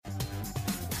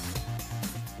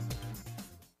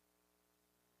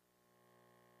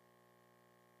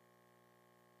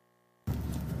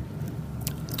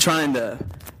trying to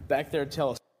back there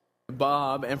tell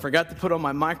Bob and forgot to put on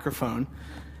my microphone.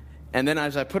 And then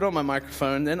as I put on my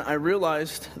microphone, then I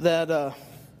realized that,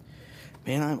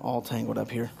 man, I'm all tangled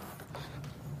up here.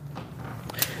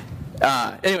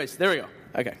 Anyways, there we go.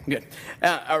 Okay, good.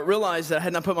 I realized that I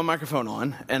had not put my microphone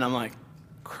on, and I'm like,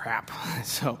 crap.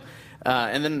 So,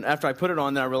 and then after I put it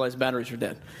on, then I realized batteries were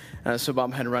dead. So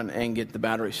Bob had to run and get the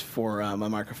batteries for my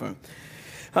microphone.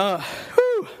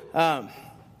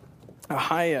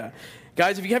 Hi,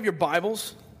 guys, if you have your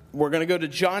Bibles, we're going to go to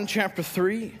John chapter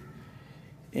 3,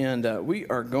 and we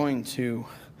are going to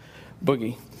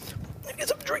boogie. Let me get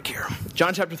some drink here.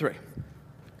 John chapter 3.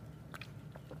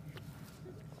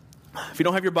 If you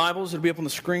don't have your Bibles, it'll be up on the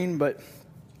screen, but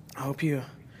I hope you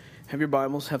have your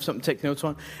Bibles, have something to take notes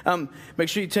on. Make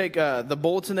sure you take the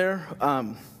bulletin there.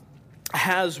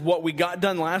 Has what we got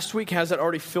done last week, has that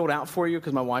already filled out for you,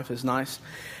 because my wife is nice.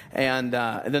 And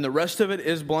then the rest of it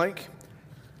is blank.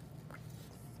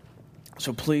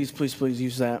 So please, please, please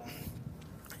use that.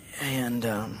 And,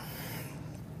 all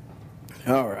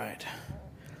right.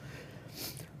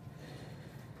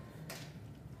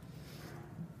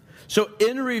 So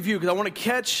in review, because I want to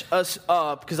catch us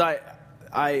up, because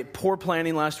I poor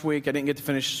planning last week. I didn't get to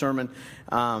finish the sermon,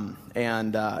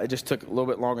 and it just took a little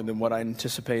bit longer than what I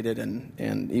anticipated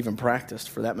and even practiced,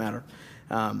 for that matter.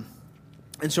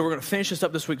 And so we're going to finish this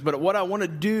up this week. But what I want to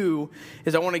do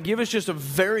is I want to give us just a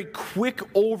very quick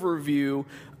overview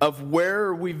of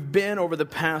where we've been over the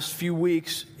past few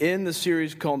weeks in the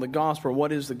series called The Gospel.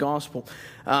 What is the Gospel?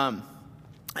 And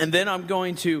then I'm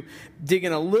going to dig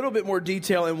in a little bit more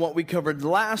detail in what we covered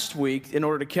last week in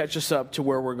order to catch us up to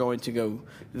where we're going to go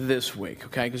this week,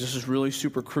 okay? Because this is really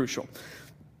super crucial.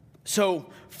 So,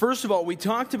 first of all, we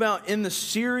talked about in the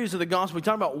series of the gospel, we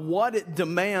talked about what it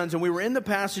demands, and we were in the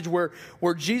passage where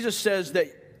Jesus says that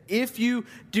if you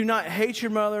do not hate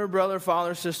your mother, brother,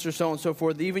 father, sister, so on and so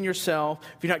forth, even yourself,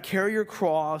 if you not carry your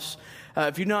cross,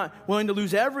 if you're not willing to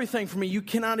lose everything for me, you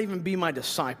cannot even be my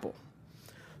disciple.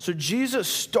 So Jesus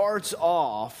starts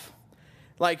off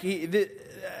like the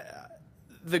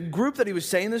group that he was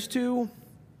saying this to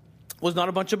was not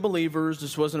a bunch of believers.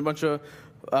 This wasn't a bunch of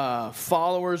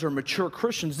followers or mature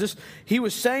Christians. He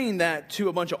was saying that to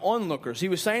a bunch of onlookers. He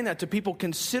was saying that to people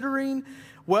considering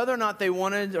whether or not they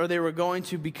wanted or they were going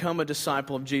to become a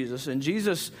disciple of Jesus. And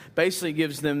Jesus basically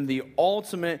gives them the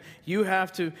ultimate, you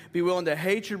have to be willing to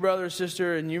hate your brother or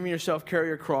sister and you yourself carry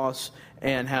your cross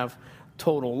and have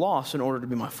total loss in order to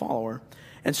be my follower.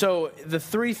 And so the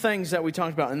three things that we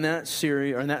talked about in that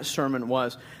series or in that sermon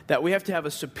was that we have to have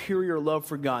a superior love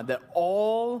for God, that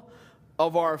all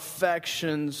of our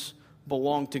affections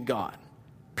belong to God,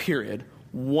 period,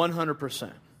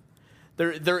 100%.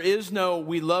 There is no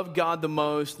we love God the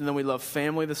most, and then we love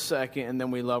family the second, and then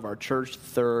we love our church the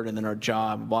third, and then our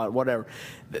job, whatever.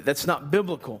 That's not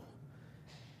biblical.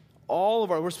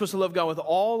 We're supposed to love God with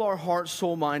all our heart,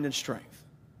 soul, mind, and strength.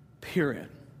 Period.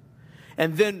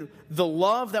 And then the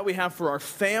love that we have for our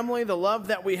family, the love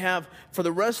that we have for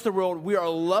the rest of the world, we are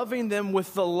loving them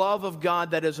with the love of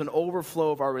God that is an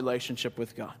overflow of our relationship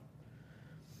with God.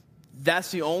 That's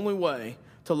the only way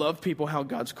to love people how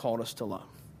God's called us to love.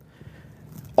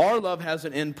 Our love has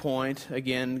an end point.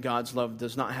 Again, God's love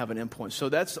does not have an end point. So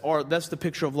that's the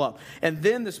picture of love. And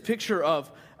then this picture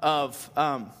of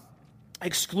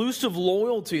exclusive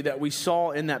loyalty that we saw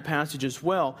in that passage as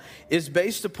well is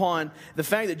based upon the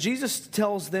fact that Jesus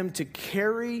tells them to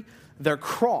carry their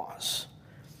cross.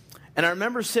 And I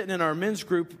remember sitting in our men's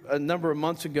group a number of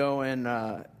months ago, and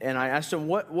I asked them,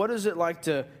 what is it like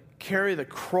to carry the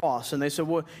cross? And they said,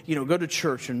 well, go to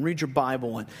church and read your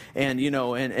Bible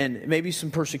and maybe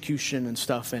some persecution and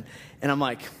stuff. And I'm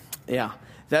like, yeah.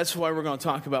 That's why we're going to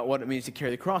talk about what it means to carry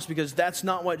the cross, because that's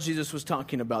not what Jesus was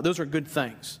talking about. Those are good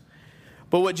things.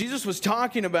 But what Jesus was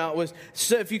talking about was,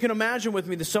 so if you can imagine with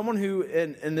me, there's someone who,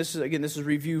 and this is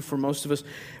review for most of us,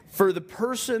 for the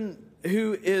person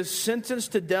who is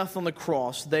sentenced to death on the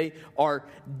cross, they are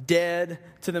dead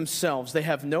to themselves. They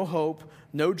have no hope,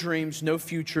 no dreams, no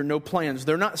future, no plans.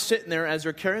 They're not sitting there as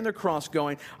they're carrying their cross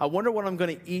going, I wonder what I'm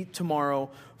going to eat tomorrow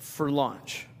for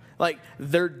lunch. Like,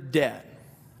 they're dead.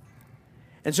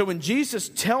 And so when Jesus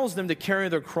tells them to carry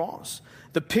their cross,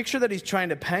 the picture that he's trying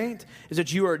to paint is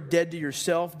that you are dead to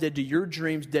yourself, dead to your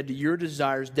dreams, dead to your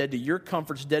desires, dead to your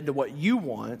comforts, dead to what you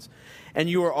want, and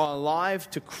you are alive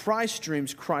to Christ's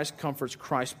dreams, Christ's comforts,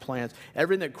 Christ's plans,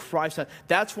 everything that Christ has.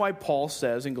 That's why Paul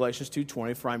says in Galatians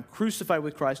 2:20, for I'm crucified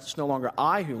with Christ, it's no longer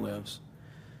I who lives,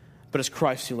 but it's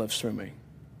Christ who lives through me.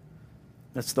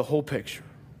 That's the whole picture.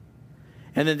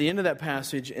 And then at the end of that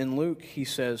passage in Luke, he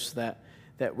says that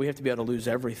we have to be able to lose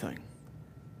everything.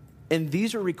 And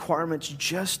these are requirements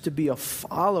just to be a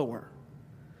follower.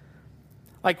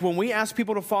 Like when we ask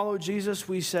people to follow Jesus,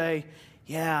 we say,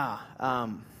 yeah,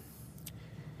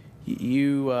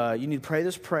 you need to pray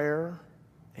this prayer,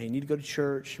 and you need to go to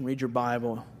church and read your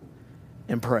Bible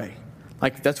and pray.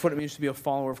 Like that's what it means to be a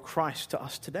follower of Christ to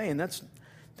us today. And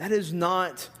that is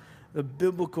not the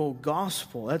biblical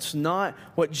gospel. That's not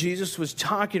what Jesus was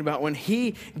talking about. When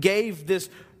he gave this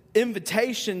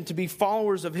invitation to be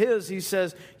followers of his, he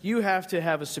says, you have to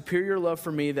have a superior love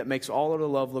for me that makes all other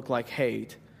love look like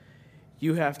hate.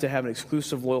 You have to have an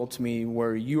exclusive loyalty to me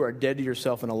where you are dead to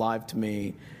yourself and alive to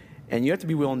me. And you have to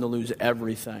be willing to lose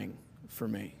everything for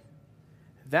me.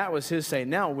 That was his saying.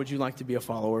 Now, would you like to be a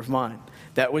follower of mine?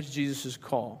 That was Jesus'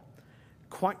 call.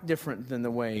 Quite different than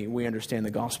the way we understand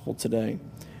the gospel today.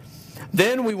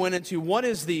 Then we went into what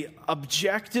is the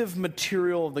objective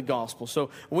material of the gospel. So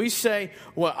we say,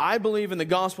 well, I believe in the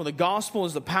gospel. The gospel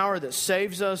is the power that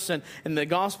saves us, and the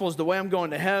gospel is the way I'm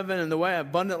going to heaven and the way I have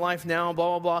abundant life now,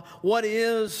 blah, blah, blah. What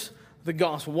is the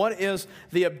gospel? What is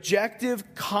the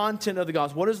objective content of the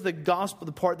gospel? What is the gospel,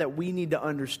 the part that we need to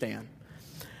understand?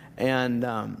 And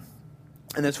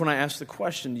that's when I asked the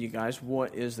question to you guys,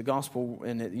 what is the gospel?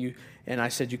 And I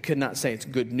said you could not say it's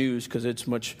good news because it's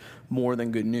much more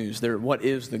than good news. What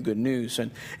is the good news?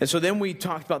 And so then we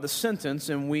talked about the sentence,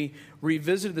 and we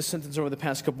revisited the sentence over the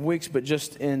past couple of weeks, but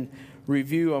just in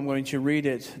review, I'm going to read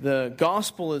it. The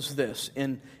gospel is this,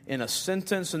 in a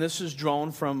sentence, and this is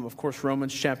drawn from, of course,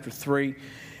 Romans chapter 3.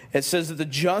 It says that the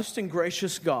just and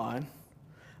gracious God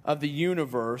of the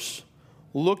universe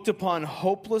looked upon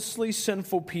hopelessly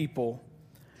sinful people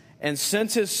and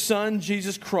sent his Son,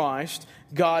 Jesus Christ,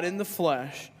 God in the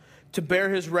flesh, to bear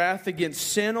his wrath against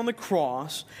sin on the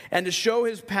cross and to show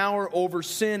his power over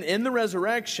sin in the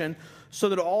resurrection, so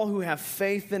that all who have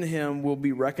faith in him will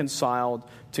be reconciled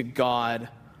to God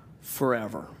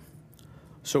forever.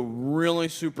 So really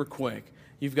super quick.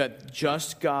 You've got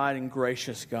just God and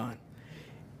gracious God.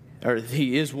 Or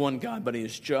he is one God, but he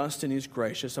is just and he's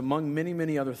gracious, among many,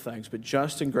 many other things, but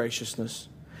just in graciousness.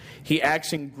 He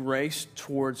acts in grace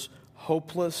towards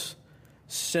hopeless,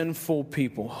 sinful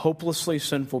people, hopelessly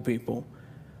sinful people.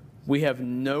 We have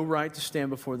no right to stand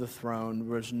before the throne.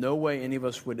 There's no way any of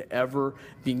us would ever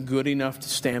be good enough to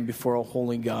stand before a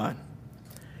holy God.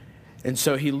 And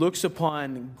so he looks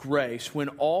upon grace when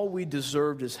all we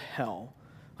deserved is hell.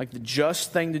 Like the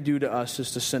just thing to do to us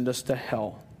is to send us to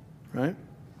hell, right?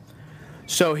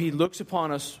 So he looks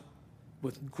upon us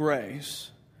with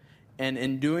grace, and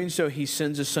in doing so, he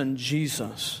sends his Son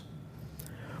Jesus,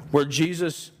 where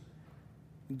Jesus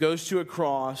goes to a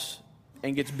cross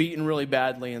and gets beaten really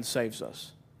badly and saves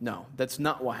us. No, that's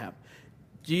not what happened.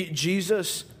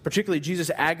 Jesus, particularly Jesus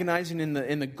agonizing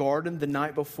in the garden the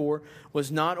night before,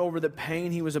 was not over the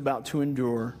pain he was about to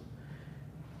endure.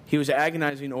 He was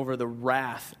agonizing over the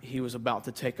wrath he was about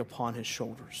to take upon his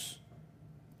shoulders.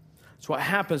 So what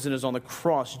happens is on the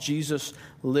cross, Jesus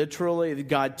literally,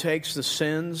 God takes the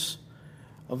sins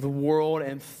of the world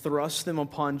and thrusts them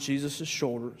upon Jesus'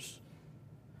 shoulders.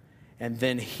 And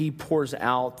then he pours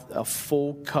out a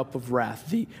full cup of wrath,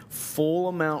 the full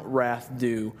amount wrath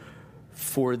due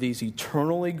for these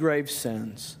eternally grave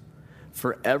sins,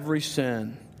 for every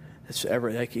sin that's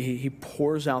ever. Like he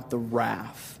pours out the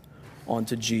wrath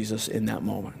onto Jesus in that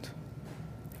moment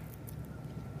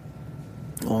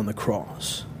on the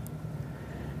cross.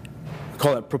 We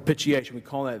call that propitiation. We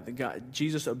call that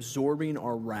Jesus absorbing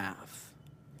our wrath.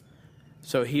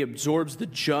 So he absorbs the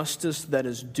justice that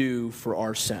is due for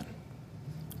our sin.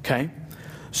 Okay?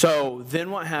 So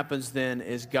then what happens then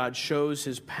is God shows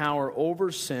his power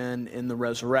over sin in the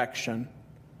resurrection.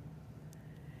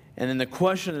 And then the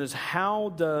question is, how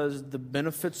does the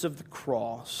benefits of the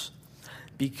cross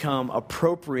become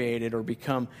appropriated or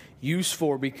become useful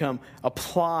or become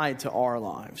applied to our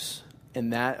lives?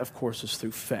 And that, of course, is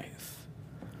through faith.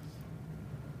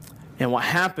 And what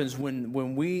happens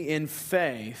when we, in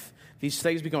faith, these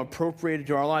things become appropriated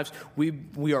to our lives,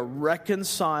 we are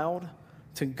reconciled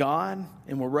to God,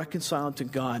 and we're reconciled to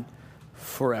God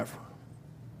forever.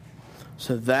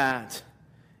 So that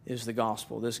is the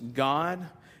gospel. This God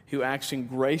who acts in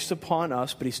grace upon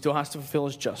us, but he still has to fulfill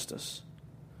his justice.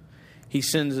 He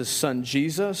sends his Son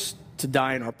Jesus to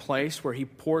die in our place, where he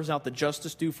pours out the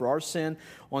justice due for our sin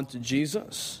onto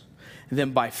Jesus. And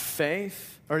then by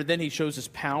faith, or then he shows his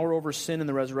power over sin in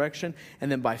the resurrection,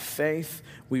 and then by faith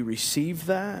we receive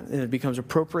that, and it becomes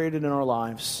appropriated in our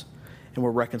lives. And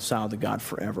we're reconciled to God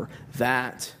forever.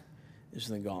 That is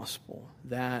the gospel.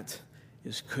 That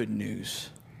is good news.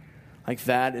 Like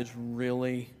that is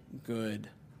really good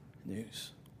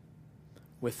news.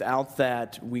 Without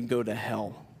that, we go to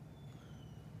hell.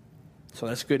 So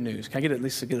that's good news. Can I get at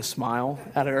least get a smile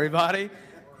out of everybody?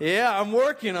 Yeah, I'm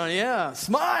working on it. Yeah,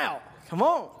 smile. Come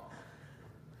on.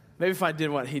 Maybe if I did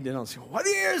what he did, I'll say, what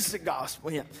is the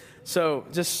gospel? Yeah. So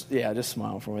just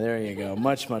smile for me. There you go.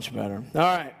 Much, much better. All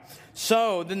right.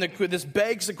 So then this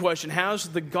begs the question, how's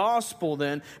the gospel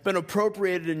then been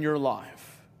appropriated in your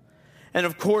life? And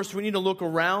of course, we need to look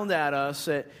around at us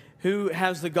at who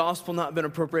has the gospel not been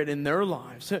appropriated in their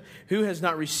lives? Who has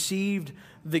not received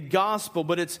the gospel?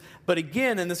 But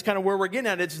again, and that's kind of where we're getting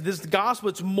at, it's this gospel,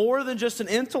 it's more than just an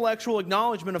intellectual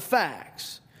acknowledgement of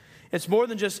facts. It's more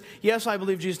than just, yes, I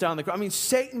believe Jesus died on the cross. I mean,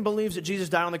 Satan believes that Jesus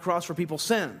died on the cross for people's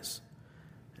sins.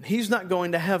 And he's not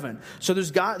going to heaven. So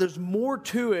there's more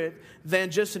to it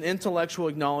than just an intellectual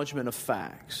acknowledgement of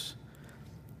facts.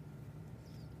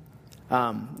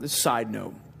 Side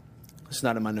note, it's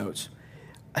not in my notes.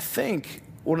 I think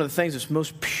one of the things that's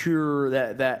most pure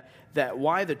that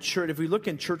why the church, if we look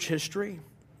in church history,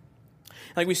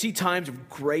 like we see times of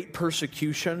great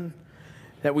persecution,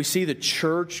 that we see the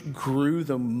church grew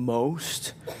the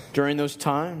most during those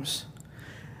times.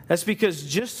 That's because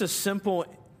just a simple,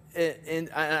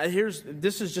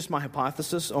 this is just my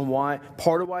hypothesis on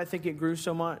part of why I think it grew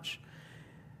so much.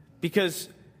 Because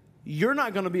you're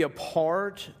not going to be a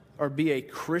part or be a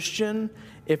Christian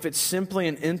if it's simply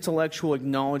an intellectual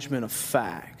acknowledgement of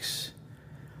facts.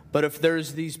 But if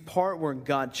there's these part where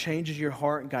God changes your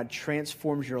heart and God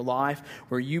transforms your life,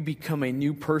 where you become a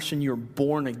new person, you're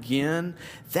born again,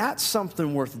 that's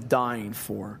something worth dying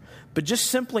for. But just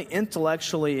simply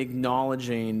intellectually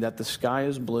acknowledging that the sky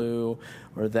is blue,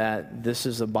 or that this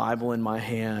is a Bible in my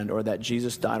hand, or that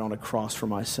Jesus died on a cross for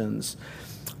my sins,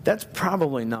 that's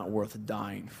probably not worth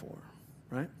dying for,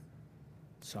 right?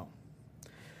 So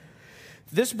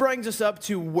this brings us up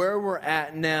to where we're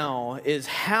at now, is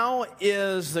how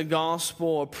is the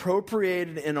gospel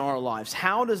appropriated in our lives?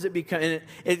 How does it become,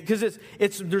 because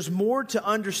there's more to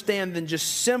understand than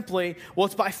just simply, well,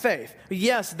 it's by faith.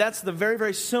 Yes, that's the very,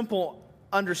 very simple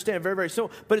understand, very, very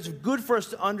simple, but it's good for us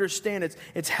to understand,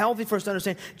 it's healthy for us to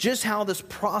understand just how this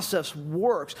process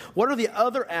works. What are the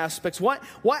other aspects? What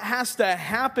has to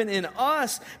happen in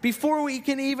us before we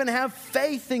can even have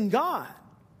faith in God?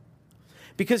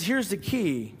 Because here's the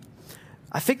key.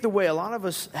 I think the way a lot of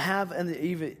us have, and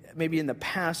even maybe in the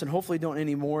past, and hopefully don't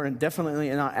anymore, and definitely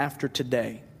not after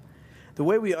today, the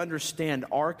way we understand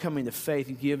our coming to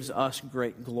faith gives us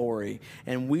great glory,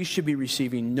 and we should be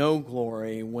receiving no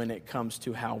glory when it comes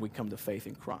to how we come to faith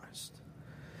in Christ.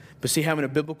 But see, having a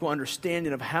biblical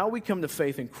understanding of how we come to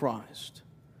faith in Christ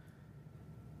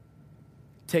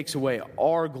takes away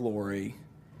our glory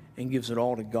and gives it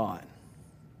all to God.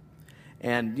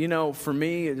 And, for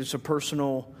me, it's a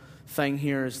personal thing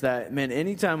here is that, man,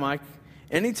 anytime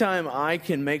I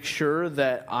can make sure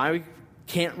that I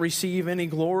can't receive any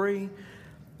glory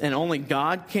and only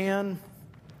God can,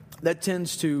 that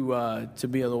tends to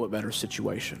be a little bit better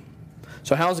situation.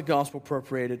 So how's the gospel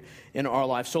appropriated in our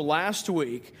life? So last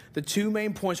week, the two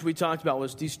main points we talked about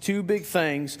was these two big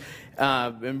things.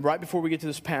 And right before we get to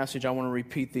this passage, I want to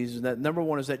repeat these. That number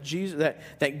one is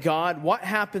that God, what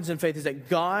happens in faith is that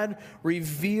God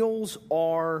reveals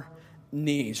our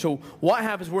needs. So what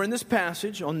happens, we're in this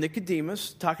passage on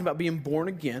Nicodemus, talking about being born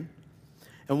again.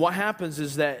 And what happens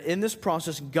is that in this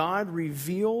process, God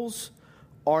reveals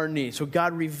our need. So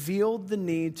God revealed the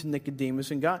need to Nicodemus,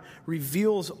 and God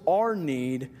reveals our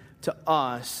need to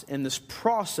us in this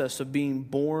process of being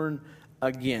born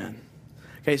again.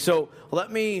 Okay, so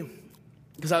let me,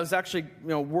 because I was actually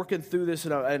working through this,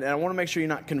 and I want to make sure you're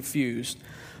not confused.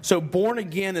 So born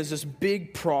again is this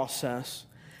big process,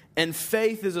 and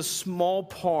faith is a small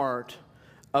part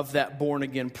of that born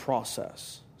again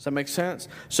process. Does that make sense?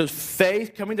 So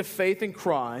faith, coming to faith in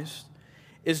Christ,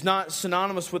 is not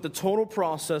synonymous with the total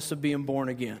process of being born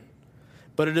again.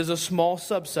 But it is a small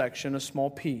subsection, a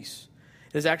small piece.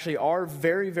 It is actually our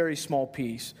very, very small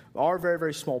piece, our very,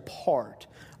 very small part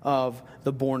of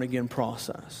the born again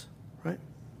process. Right?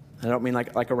 I don't mean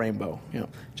like a rainbow,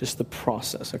 just the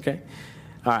process, okay?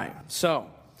 All right, so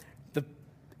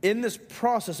in this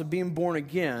process of being born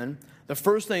again, the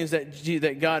first thing is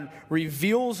that God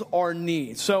reveals our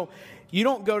needs. So you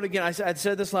don't go to, again, I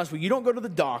said this last week, you don't go to the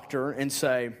doctor and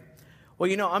say, well,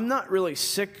 I'm not really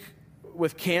sick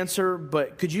with cancer,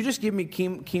 but could you just give me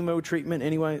chemo treatment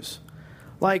anyways?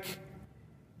 Like,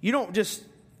 you don't just,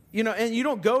 and you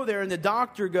don't go there and the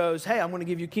doctor goes, hey, I'm going to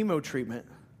give you chemo treatment.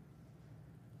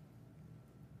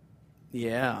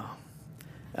 Yeah.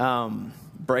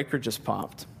 Breaker just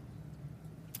popped.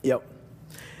 Yep.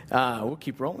 We'll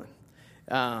keep rolling.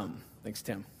 Thanks,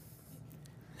 Tim.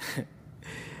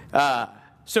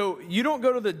 So you don't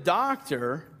go to the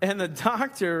doctor, and the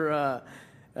doctor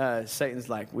Satan's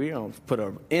like, we don't put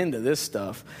an end to this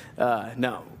stuff.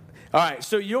 No. All right,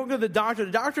 so you don't go to the doctor.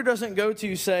 The doctor doesn't go to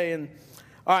you saying,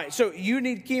 all right, so you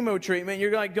need chemo treatment.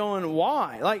 You're like going,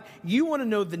 why? Like, you want to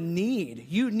know the need.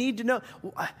 You need to know.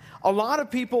 A lot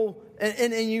of people,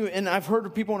 and I've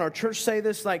heard people in our church say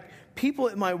this, like, people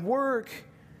at my work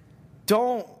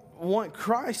don't want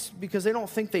Christ because they don't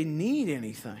think they need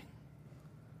anything.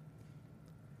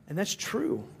 And that's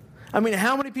true. I mean,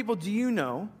 how many people do you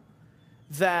know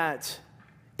that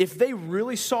if they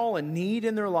really saw a need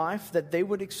in their life that they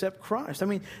would accept Christ? I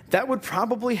mean, that would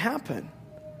probably happen.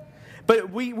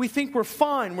 But we think we're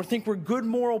fine. We think we're good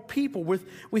moral people.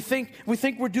 We think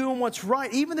we're doing what's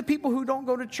right. Even the people who don't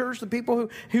go to church, the people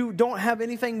who don't have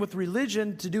anything with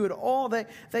religion to do at all,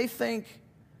 they think,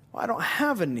 well, I don't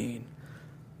have a need.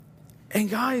 And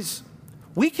guys,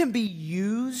 we can be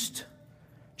used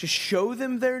to show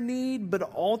them their need,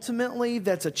 but ultimately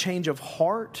that's a change of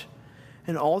heart.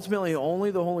 And ultimately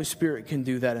only the Holy Spirit can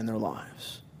do that in their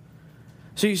lives.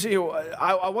 So you see,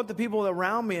 I want the people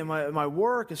around me in my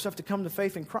work and stuff to come to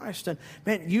faith in Christ. And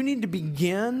man, you need to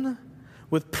begin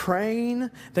with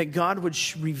praying that God would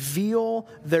reveal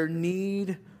their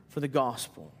need for the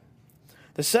gospel.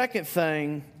 The second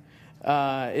thing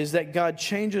is that God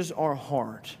changes our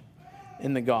heart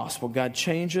in the gospel. God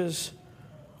changes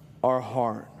our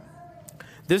heart.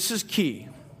 This is key.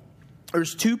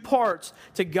 There's two parts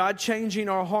to God changing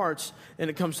our hearts when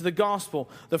it comes to the gospel.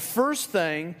 The first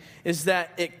thing is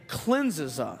that it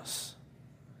cleanses us.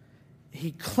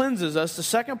 He cleanses us. The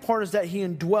second part is that He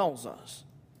indwells us.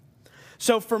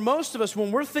 So for most of us,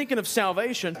 when we're thinking of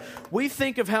salvation, we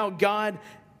think of how God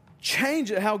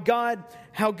changes, how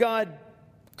God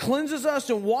cleanses us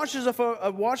and washes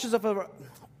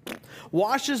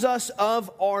us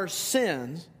of our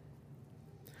sins.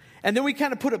 And then we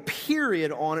kind of put a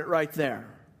period on it right there.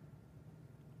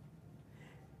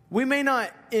 We may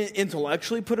not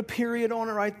intellectually put a period on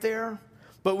it right there,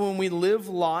 but when we live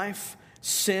life,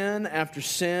 sin after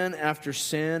sin after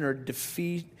sin, or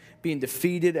being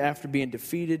defeated after being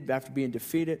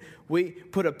defeated, we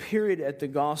put a period at the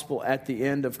gospel at the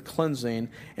end of cleansing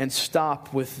and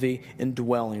stop with the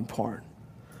indwelling part.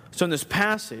 So in this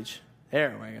passage,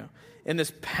 there we go. In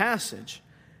this passage,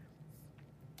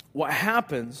 what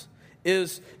happens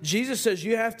is Jesus says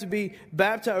you have to be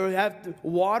baptized, or have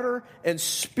water and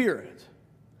spirit.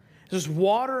 There's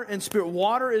water and spirit.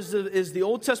 Water is the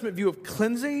Old Testament view of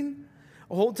cleansing,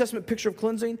 a Old Testament picture of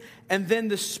cleansing. And then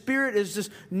the Spirit is this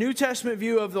New Testament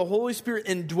view of the Holy Spirit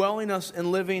indwelling us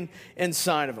and living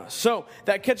inside of us. So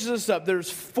that catches us up. There's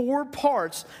 4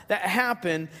 parts that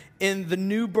happen in the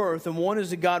new birth. And one is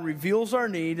that God reveals our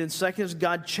need. And second is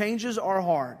God changes our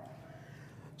heart.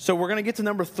 So we're going to get to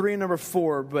number 3 and number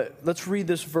 4, but let's read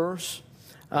this verse,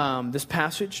 this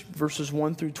passage, verses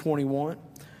 1 through 21,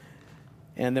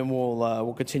 and then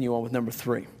we'll continue on with number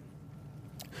 3.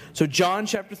 So John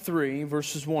chapter 3,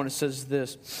 verses 1, it says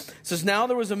this. It says, "Now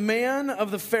there was a man of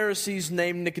the Pharisees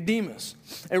named Nicodemus,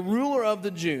 a ruler of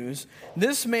the Jews.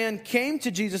 This man came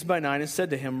to Jesus by night and said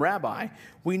to him, 'Rabbi,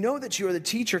 we know that you are the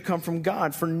teacher come from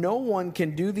God, for no one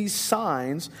can do these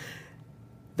signs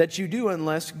that you do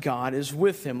unless God is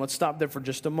with him.'" Let's stop there for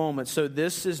just a moment. So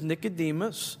this is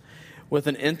Nicodemus with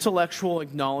an intellectual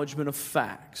acknowledgement of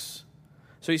facts.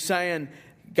 So he's saying,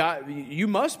 God, you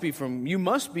must be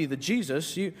the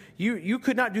Jesus. You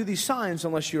could not do these signs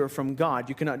unless you are from God.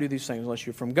 You cannot do these things unless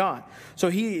you're from God. So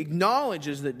he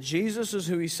acknowledges that Jesus is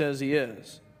who he says he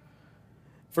is.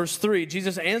 Verse 3,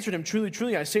 Jesus answered him, "Truly,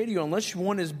 truly, I say to you, unless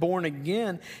one is born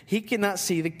again, he cannot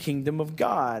see the kingdom of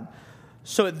God."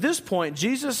 So at this point,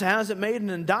 Jesus hasn't made an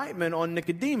indictment on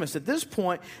Nicodemus. At this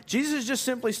point, Jesus is just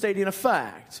simply stating a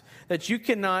fact, that you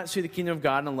cannot see the kingdom of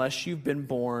God unless you've been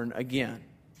born again.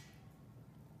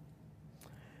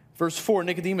 Verse 4,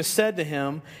 Nicodemus said to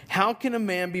him, "How can a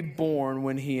man be born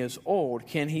when he is old?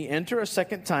 Can he enter a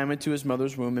second time into his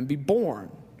mother's womb and be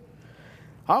born?"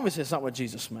 Obviously, that's not what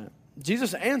Jesus meant.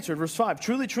 Jesus answered, verse 5,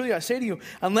 "Truly, truly, I say to you,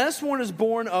 unless one is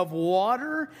born of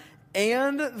water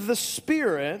and the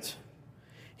Spirit,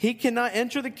 he cannot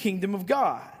enter the kingdom of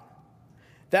God.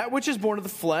 That which is born of the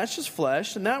flesh is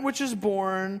flesh, and that which is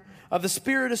born of the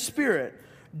Spirit is spirit.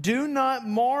 Do not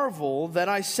marvel that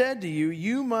I said to you,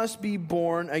 you must be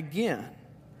born again.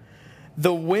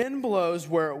 The wind blows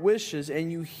where it wishes, and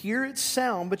you hear its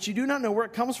sound, but you do not know where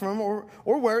it comes from or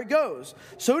where it goes.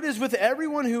 So it is with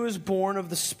everyone who is born of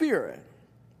the Spirit."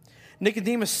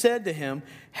 Nicodemus said to him,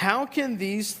 "How can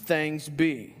these things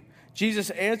be?"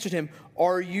 Jesus answered him,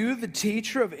 "Are you the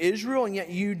teacher of Israel, and yet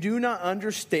you do not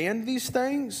understand these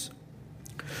things?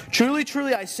 Truly,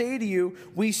 truly, I say to you,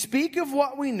 we speak of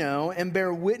what we know and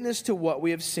bear witness to what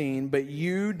we have seen, but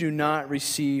you do not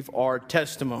receive our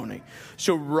testimony.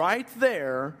 So right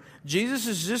there, Jesus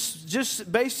is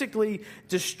just basically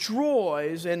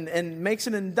destroys and makes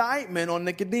an indictment on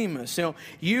Nicodemus.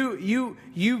 You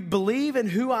believe in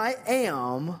who I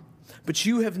am, but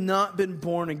you have not been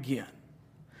born again.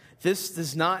 This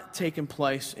has not taken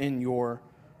place in your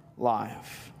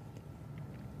life.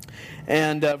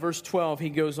 And verse 12, he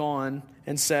goes on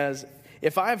and says,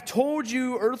 if I have told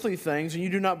you earthly things and you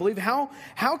do not believe, how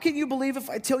can you believe if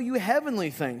I tell you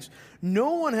heavenly things?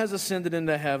 No one has ascended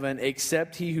into heaven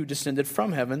except he who descended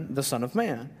from heaven, the Son of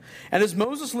Man. And as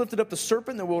Moses lifted up the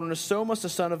serpent in the wilderness, so must the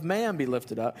Son of Man be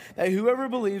lifted up, that whoever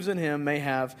believes in him may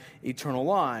have eternal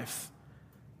life.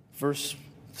 Verse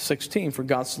 16, for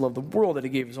God so loved the world that he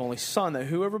gave his only Son, that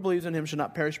whoever believes in him should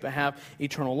not perish but have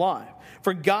eternal life.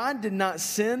 For God did not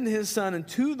send his Son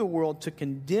into the world to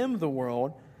condemn the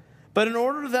world, but in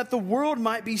order that the world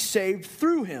might be saved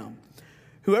through him.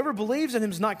 Whoever believes in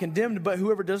him is not condemned, but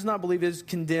whoever does not believe is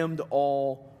condemned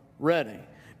already,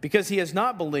 because he has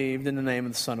not believed in the name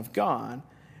of the Son of God.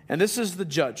 And this is the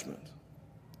judgment.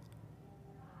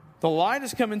 The light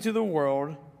has come into the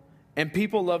world, and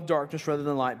people love darkness rather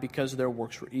than light because their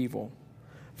works were evil.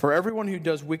 For everyone who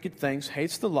does wicked things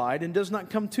hates the light and does not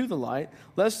come to the light,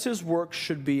 lest his works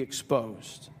should be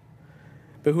exposed.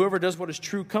 But whoever does what is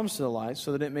true comes to the light,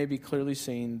 so that it may be clearly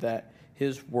seen that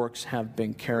his works have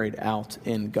been carried out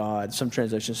in God. Some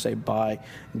translations say by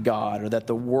God, or that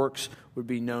the works would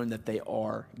be known that they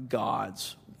are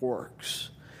God's works.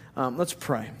 Let's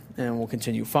pray, and we'll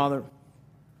continue. Father,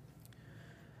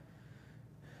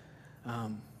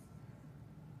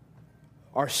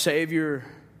 our Savior,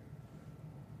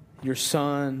 your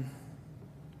Son,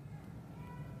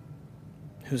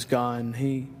 who's God,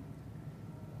 He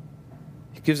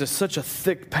gives us such a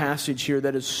thick passage here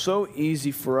that is so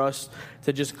easy for us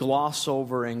to just gloss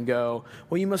over and go,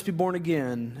 well, you must be born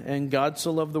again, and God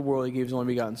so loved the world, He gave His only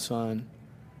begotten Son.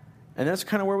 And that's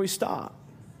kind of where we stop.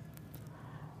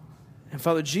 And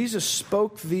Father, Jesus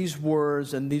spoke these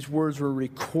words, and these words were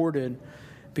recorded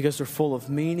because they're full of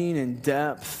meaning and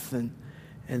depth and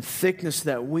thickness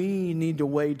that we need to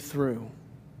wade through.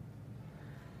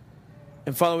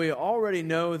 And Father, we already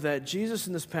know that Jesus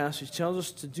in this passage tells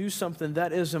us to do something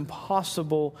that is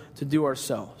impossible to do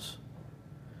ourselves.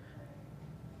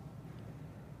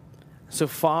 So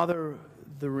Father,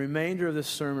 the remainder of this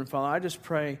sermon, Father, I just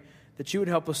pray that you would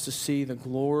help us to see the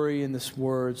glory in these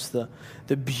words, the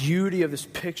beauty of this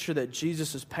picture that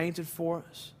Jesus has painted for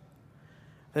us.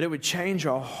 That it would change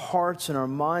our hearts and our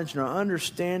minds and our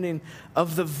understanding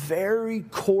of the very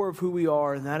core of who we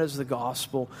are, and that is the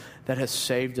gospel that has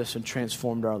saved us and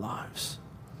transformed our lives.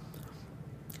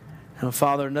 And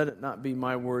Father, let it not be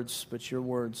my words, but your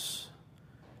words.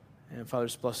 And Father,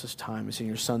 just bless this time. It's in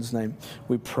your Son's name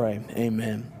we pray.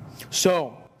 Amen.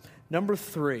 So, number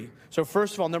 3. So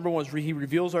first of all, number 1 is He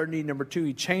reveals our need. Number 2,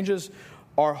 He changes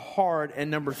our heart. And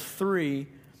number 3,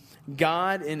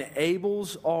 God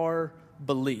enables our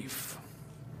belief.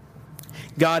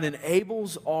 God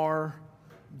enables our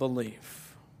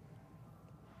belief.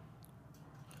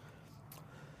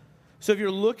 So if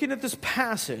you're looking at this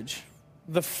passage,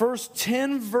 the first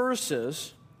 10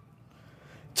 verses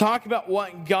talk about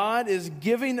what God is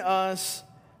giving us,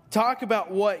 talk about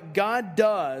what God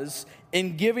does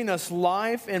in giving us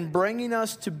life and bringing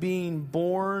us to being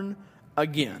born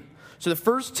again. So the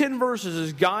first 10 verses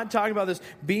is God talking about this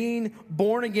being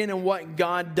born again and what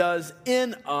God does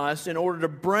in us in order to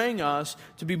bring us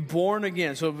to be born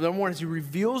again. So number 1 is He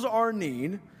reveals our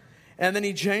need, and then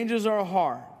He changes our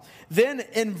heart. Then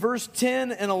in verse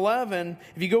 10 and 11,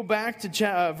 if you go back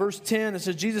to verse 10, it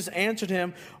says, Jesus answered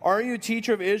him, are you a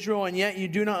teacher of Israel, and yet you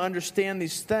do not understand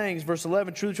these things? Verse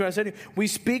 11, truly, truly, I say to you, we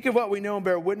speak of what we know and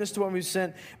bear witness to what we've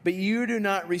sent, but you do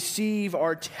not receive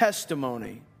our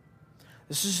testimony.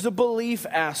 This is the belief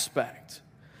aspect,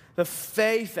 the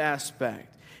faith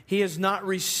aspect. He has not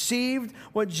received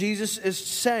what Jesus is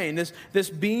saying. This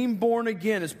being born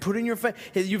again is putting your faith.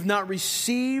 You've not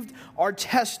received our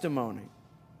testimony.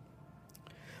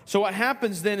 So what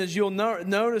happens then is you'll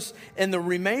notice in the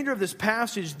remainder of this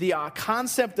passage, the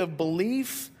concept of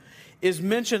belief is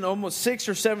mentioned almost 6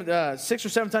 or 7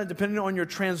 times, depending on your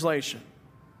translation.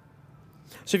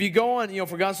 So if you go on,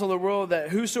 for God so loved the world that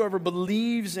whosoever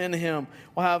believes in Him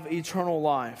will have eternal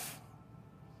life.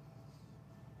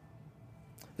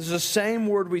 This is the same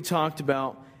word we talked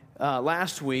about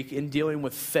last week in dealing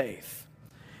with faith.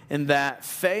 In that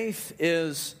faith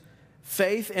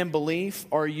and belief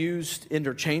are used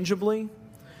interchangeably.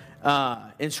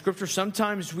 in Scripture.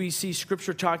 Sometimes we see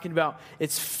Scripture talking about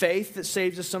it's faith that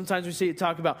saves us. Sometimes we see it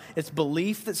talk about it's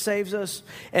belief that saves us.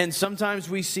 And sometimes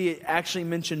we see it actually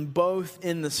mentioned both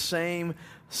in the same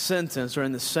sentence or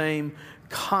in the same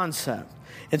concept.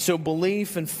 And so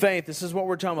belief and faith, this is what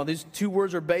we're talking about. These two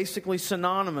words are basically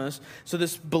synonymous. So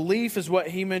this belief is what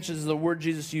he mentions, the word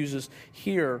Jesus uses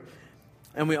here.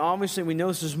 And we know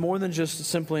this is more than just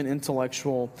simply an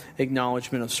intellectual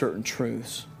acknowledgement of certain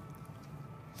truths.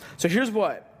 So here's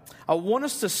what I want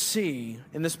us to see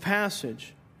in this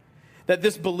passage, that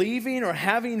this believing or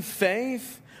having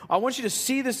faith, I want you to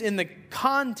see this in the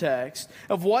context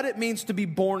of what it means to be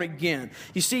born again.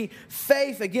 You see,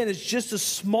 faith, again, is just a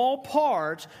small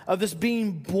part of this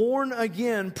being born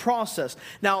again process.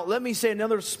 Now, let me say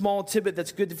another small tidbit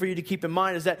that's good for you to keep in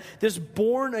mind is that this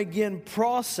born again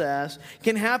process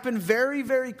can happen very,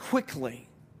 very quickly.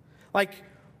 Like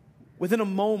within a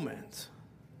moment,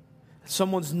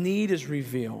 someone's need is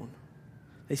revealed.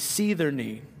 They see their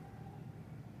need.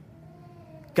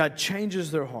 God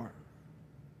changes their heart.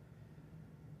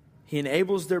 He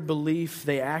enables their belief.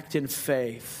 They act in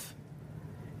faith.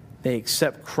 They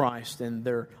accept Christ and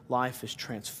their life is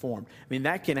transformed. I mean,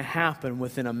 that can happen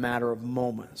within a matter of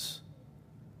moments.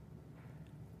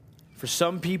 For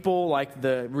some people, like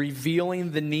the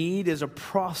revealing the need is a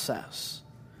process.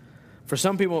 For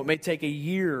some people, it may take a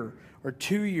year or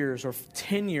 2 years or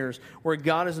 10 years where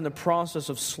God is in the process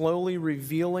of slowly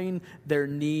revealing their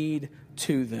need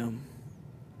to them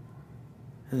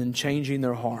and then changing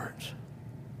their heart.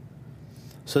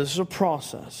 So this is a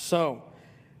process. So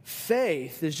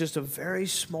faith is just a very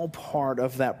small part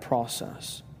of that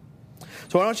process.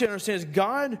 So what I want you to understand is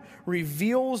God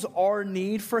reveals our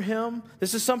need for Him.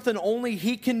 This is something only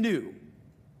He can do.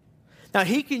 Now,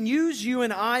 He can use you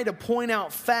and I to point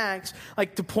out facts,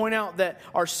 like to point out that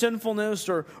our sinfulness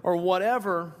or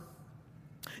whatever.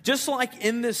 Just like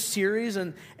in this series,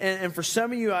 and for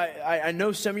some of you, I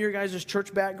know some of your guys'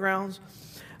 church backgrounds,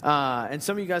 and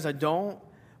some of you guys I don't,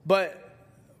 but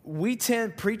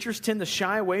preachers tend to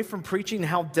shy away from preaching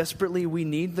how desperately we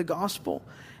need the gospel,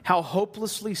 how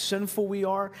hopelessly sinful we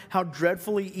are, how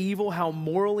dreadfully evil, how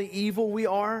morally evil we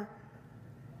are.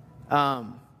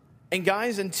 And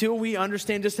guys, until we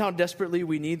understand just how desperately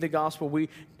we need the gospel,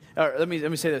 let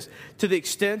me say this. To the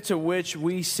extent to which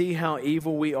we see how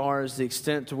evil we are is the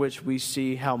extent to which we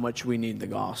see how much we need the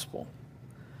gospel.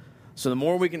 So the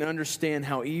more we can understand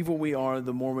how evil we are,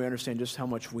 the more we understand just how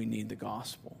much we need the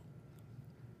gospel.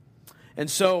 And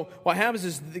so what happens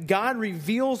is God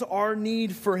reveals our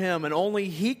need for Him, and only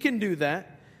He can do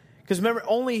that. Because remember,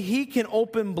 only He can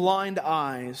open blind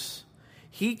eyes.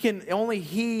 Only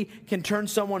He can turn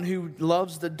someone who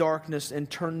loves the darkness and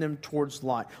turn them towards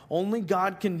light. Only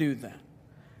God can do that.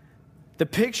 The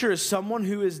picture is someone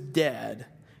who is dead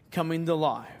coming to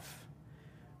life.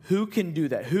 Who can do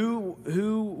that? Who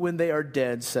when they are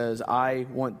dead says, I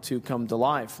want to come to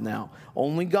life now?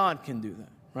 Only God can do that,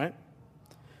 right?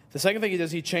 The second thing He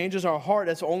does, He changes our heart.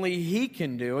 That's only He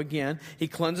can do. Again, He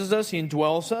cleanses us. He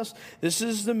indwells us. This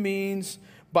is the means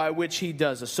by which He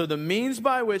does this. So the means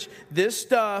by which this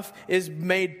stuff is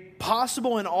made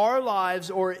possible in our lives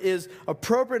or is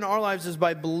appropriate in our lives is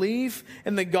by belief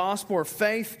in the gospel or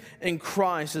faith in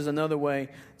Christ is another way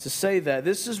to say that.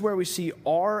 This is where we see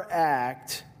our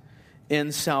act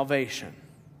in salvation.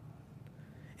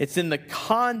 It's in the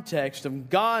context of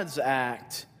God's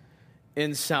act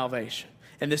in salvation.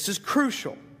 And this is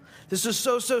crucial. This is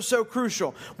so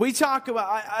crucial. We talk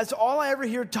about, that's all I ever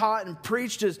hear taught and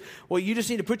preached is, well, you just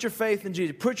need to put your faith in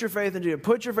Jesus. Put your faith in Jesus.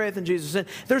 Put your faith in Jesus. And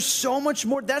there's so much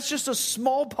more. That's just a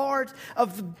small part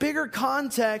of the bigger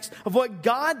context of what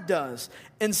God does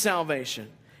in salvation.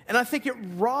 And I think it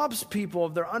robs people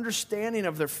of their understanding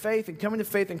of their faith and coming to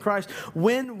faith in Christ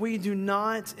when we do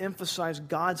not emphasize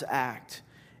God's act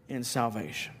in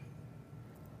salvation.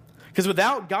 Because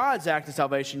without God's act of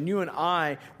salvation, you and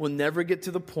I will never get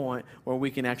to the point where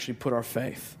we can actually put our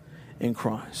faith in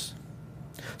Christ.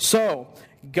 So,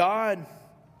 God,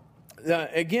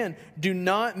 again, do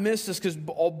not miss this because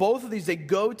both of these, they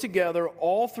go together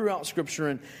all throughout Scripture.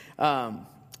 And,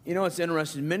 it's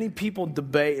interesting. Many people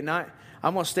debate, and I'm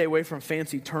going to stay away from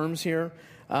fancy terms here,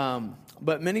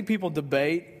 but many people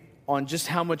debate on just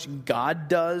how much God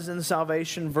does in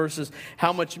salvation versus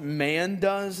how much man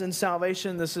does in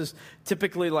salvation. This is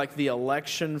typically like the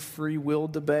election free will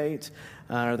debate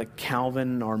or the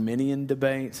Calvin Arminian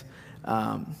debate.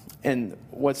 And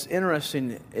what's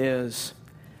interesting is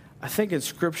I think in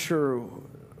Scripture,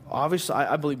 obviously,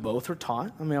 I believe both are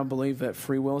taught. I believe that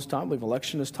free will is taught. I believe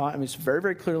election is taught. It's very,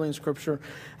 very clearly in Scripture.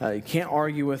 You can't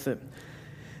argue with it.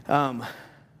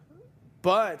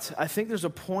 But I think there's a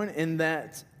point in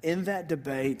that in that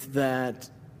debate that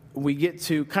we get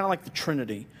to kind of like the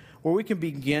Trinity, where we can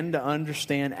begin to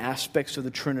understand aspects of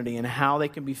the Trinity and how they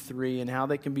can be three and how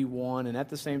they can be one and at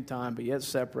the same time, but yet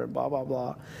separate, blah, blah,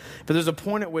 blah. But there's a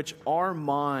point at which our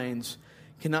minds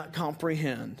cannot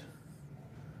comprehend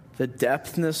the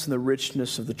depthness and the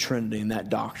richness of the Trinity and that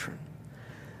doctrine.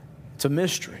 It's a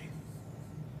mystery.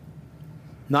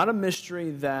 Not a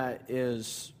mystery that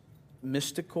is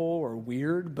mystical or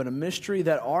weird, but a mystery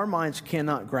that our minds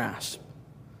cannot grasp.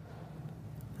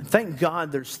 And thank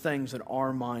God there's things that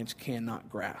our minds cannot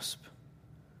grasp.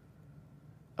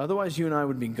 Otherwise, you and I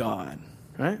would be God,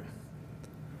 right?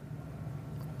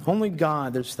 Only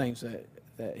God, there's things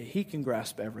that He can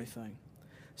grasp everything.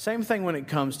 Same thing when it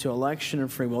comes to election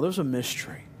and free will. There's a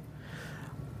mystery.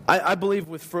 I believe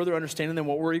with further understanding than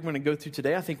what we're even going to go through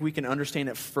today, I think we can understand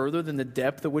it further than the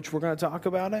depth at which we're going to talk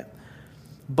about it.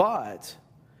 But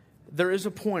there is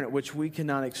a point at which we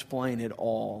cannot explain it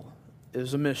all.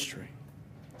 There's a mystery.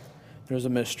 There's a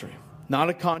mystery, not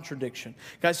a contradiction.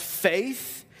 Guys,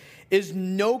 faith is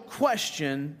no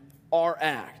question our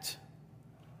act.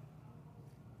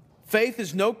 Faith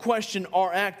is no question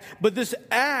our act, but this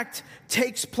act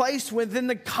takes place within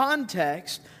the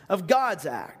context of God's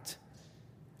act.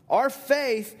 Our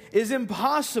faith is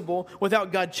impossible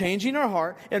without God changing our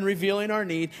heart and revealing our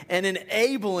need and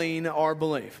enabling our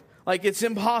belief. Like, it's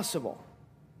impossible.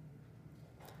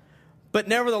 But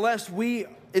nevertheless,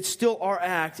 it's still our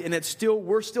act, and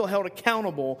we're still held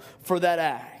accountable for that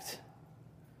act.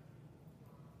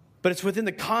 But it's within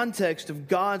the context of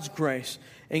God's grace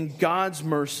and God's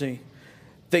mercy.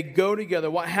 They go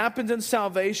together. What happens in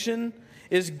salvation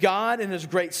is God in His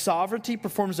great sovereignty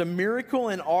performs a miracle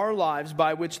in our lives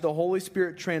by which the Holy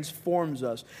Spirit transforms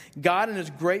us. God in His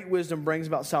great wisdom brings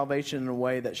about salvation in a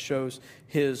way that shows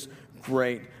His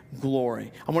great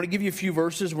glory. I want to give you a few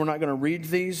verses. We're not going to read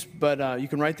these, but you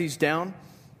can write these down.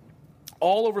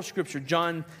 All over Scripture.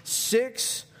 John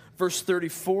 6, verse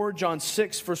 34. John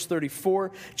 6, verse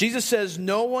 34. Jesus says,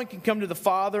 no one can come to the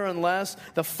Father unless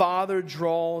the Father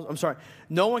draws...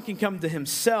 No one can come to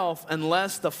Himself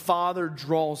unless the Father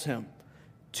draws him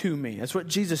to me. That's what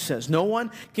Jesus says. No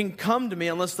one can come to me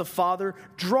unless the Father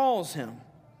draws him.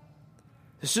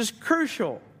 This is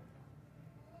crucial.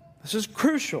 This is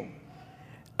crucial.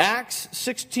 Acts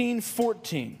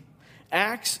 16:14.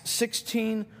 Acts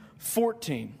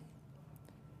 16:14.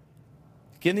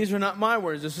 Again, these are not my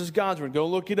words. This is God's word. Go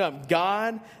look it up.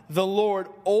 God, the Lord,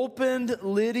 opened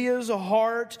Lydia's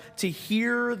heart to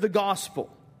hear the gospel.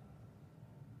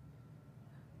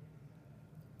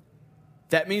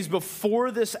 That means before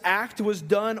this act was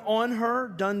done on her,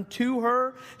 done to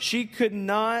her, she could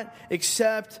not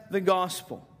accept the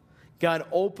gospel. God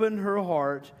opened her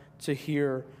heart to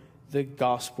hear the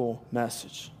gospel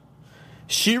message.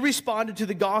 She responded to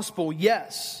the gospel,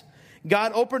 yes.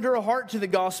 God opened her heart to the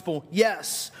gospel,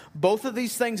 yes. Both of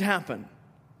these things happen.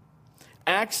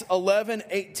 Acts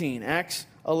 11:18. Acts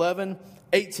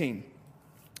 11:18.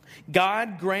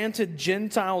 God granted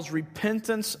Gentiles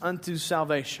repentance unto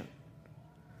salvation.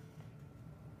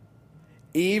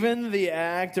 Even the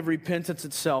act of repentance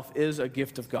itself is a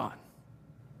gift of God.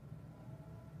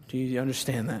 Do you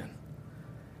understand that?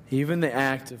 Even the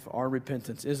act of our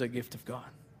repentance is a gift of God.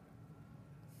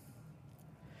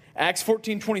 Acts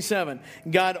 14:27.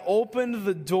 God opened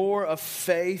the door of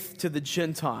faith to the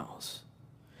Gentiles.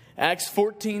 Acts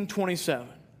 14:27.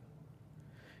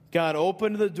 God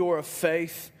opened the door of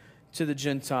faith to the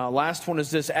Gentile. Last one is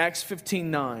this, Acts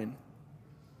 15:9.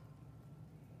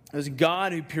 It was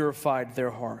God who purified their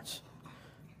hearts.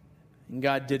 And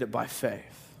God did it by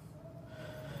faith.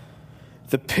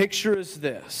 The picture is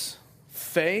this.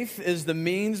 Faith is the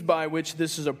means by which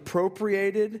this is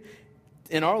appropriated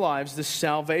in our lives. This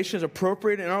salvation is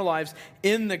appropriated in our lives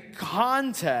in the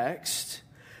context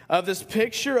of this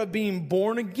picture of being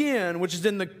born again, which is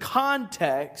in the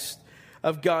context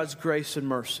of God's grace and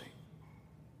mercy.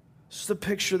 This is the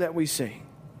picture that we see.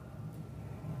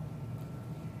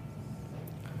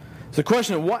 So the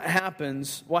question of what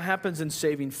happens in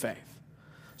saving faith?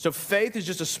 So faith is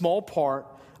just a small part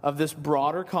of this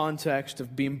broader context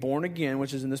of being born again,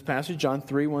 which is in this passage, John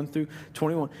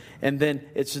 3:1-21. And then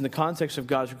it's in the context of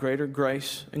God's greater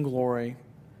grace and glory.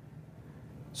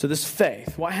 So this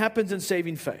faith, what happens in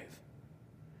saving faith?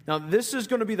 Now, this is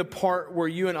going to be the part where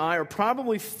you and I are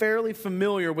probably fairly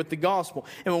familiar with the gospel.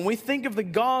 And when we think of the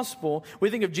gospel,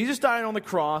 we think of Jesus dying on the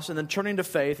cross and then turning to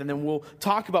faith, and then we'll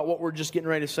talk about what we're just getting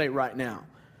ready to say right now.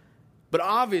 But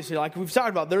obviously, like we've talked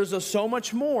about, there's so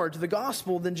much more to the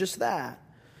gospel than just that.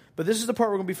 But this is the part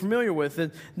we're going to be familiar with.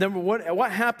 And then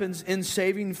what happens in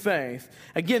saving faith?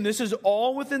 Again, this is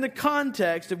all within the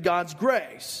context of God's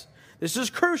grace. This is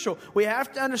crucial. We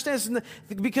have to understand this,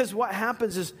 because what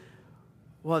happens is,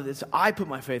 well, it's I put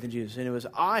my faith in Jesus, and it was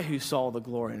I who saw the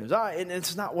glory, and it was I, and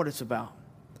it's not what it's about.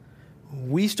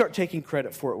 We start taking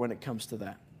credit for it when it comes to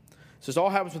that. So this all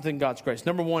happens within God's grace.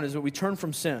 Number one is that we turn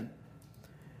from sin.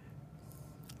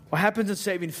 What happens in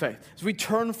saving faith is we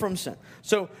turn from sin.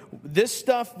 So this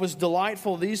stuff was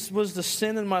delightful. This was the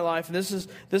sin in my life. And this is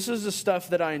the stuff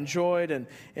that I enjoyed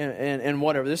and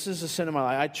whatever. This is the sin in my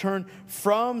life. I turn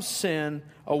from sin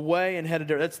away and headed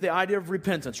there. That's the idea of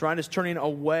repentance, right? It's turning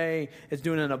away. It's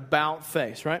doing an about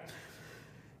face, right?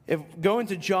 If going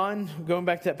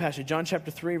back to that passage, John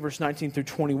chapter 3, verse 19 through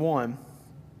 21,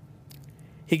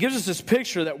 he gives us this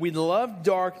picture that we love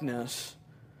darkness,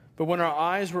 but when our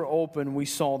eyes were open, we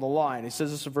saw the light. He says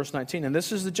this in verse 19, and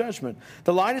this is the judgment.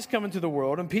 The light is come into the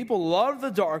world, and people love the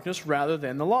darkness rather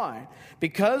than the light,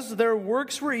 because their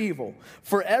works were evil.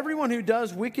 For everyone who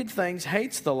does wicked things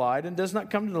hates the light and does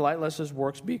not come to the light, lest his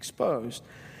works be exposed.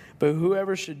 But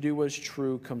whoever should do what is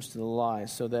true comes to the light,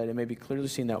 so that it may be clearly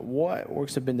seen that what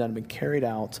works have been done have been carried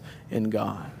out in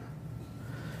God.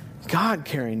 God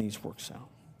carrying these works out.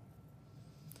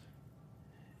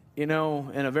 You know,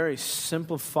 in a very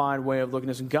simplified way of looking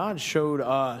at this, God showed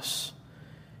us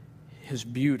His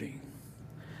beauty.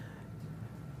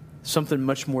 Something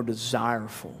much more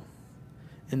desirable.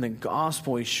 In the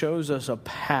gospel, He shows us a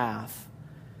path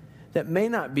that may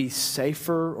not be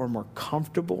safer or more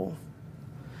comfortable,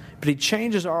 but He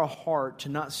changes our heart to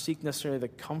not seek necessarily the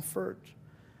comfort,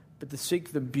 but to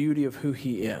seek the beauty of who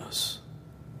He is.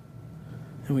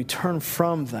 And we turn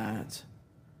from that,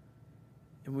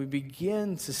 and we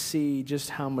begin to see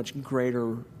just how much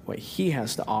greater what He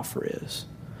has to offer is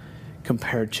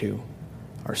compared to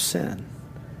our sin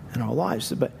and our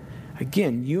lives. But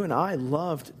again, you and I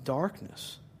loved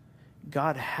darkness.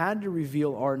 God had to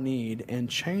reveal our need and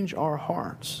change our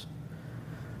hearts,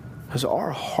 because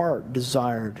our heart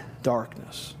desired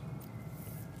darkness.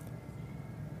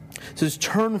 So it's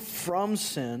turn from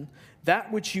sin.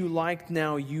 That which you like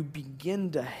now, you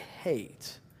begin to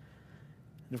hate.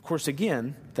 And of course,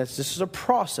 again, this is a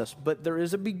process, but there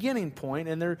is a beginning point,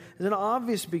 and there is an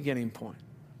obvious beginning point.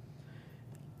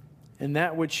 And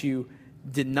that which you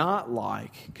did not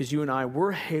like, because you and I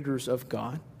were haters of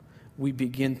God, we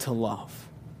begin to love.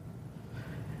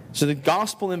 So the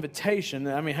gospel invitation,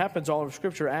 happens all over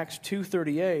Scripture. Acts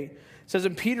 2:38 says,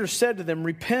 and Peter said to them,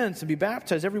 repent and be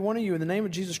baptized, every one of you, in the name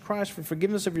of Jesus Christ for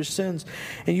forgiveness of your sins,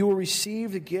 and you will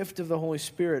receive the gift of the Holy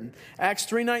Spirit. And Acts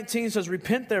 3:19 says,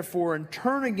 repent therefore and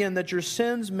turn again, that your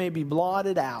sins may be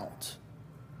blotted out.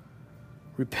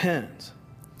 Repent.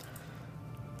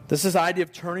 This is the idea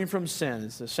of turning from sin.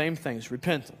 It's the same thing. It's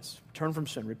repentance. Turn from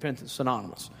sin, repentance,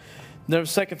 synonymous. The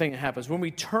second thing that happens, when we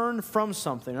turn from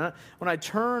something, when I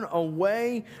turn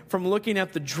away from looking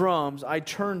at the drums, I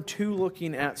turn to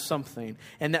looking at something.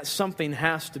 And that something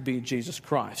has to be Jesus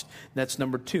Christ. That's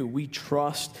number two. We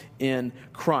trust in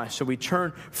Christ. So we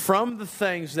turn from the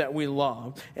things that we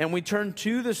love, and we turn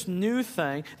to this new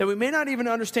thing that we may not even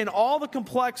understand all the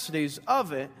complexities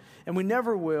of it, and we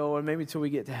never will, and maybe until we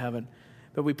get to heaven.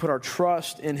 But we put our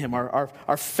trust in Him,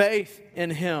 our faith in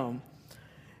Him.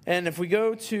 And if we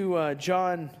go to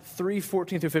John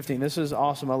 3:14 through 15, this is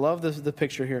awesome. I love the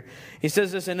picture here. He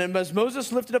says this, and as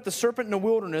Moses lifted up the serpent in the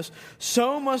wilderness,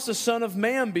 so must the Son of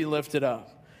Man be lifted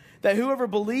up, that whoever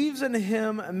believes in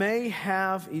Him may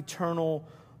have eternal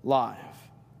life.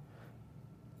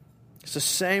 It's the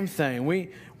same thing.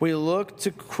 We look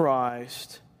to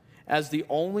Christ as the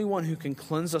only one who can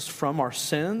cleanse us from our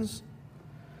sins,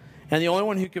 and the only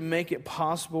one who can make it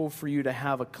possible for you to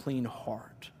have a clean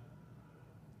heart.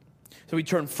 So we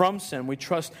turn from sin, we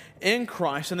trust in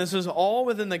Christ, and this is all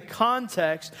within the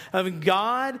context of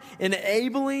God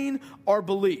enabling our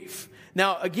belief.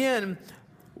 Now, again,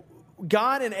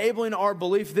 God enabling our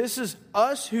belief, this is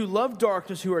us who love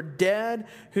darkness, who are dead,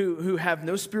 who have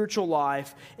no spiritual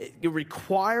life. It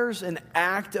requires an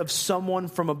act of someone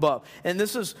from above. And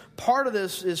this is part of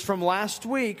this is from last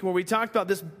week, where we talked about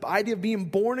this idea of being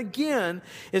born again,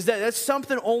 is that that's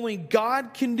something only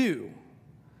God can do.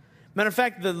 Matter of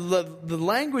fact, the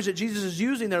language that Jesus is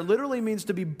using there literally means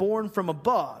to be born from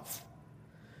above.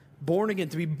 Born again,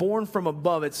 to be born from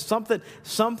above. It's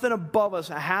something above us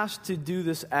has to do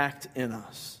this act in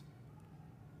us.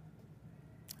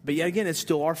 But yet again, it's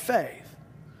still our faith.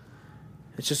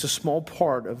 It's just a small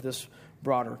part of this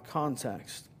broader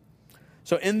context.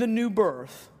 So in the new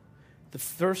birth, the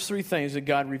first three things that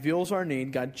God reveals our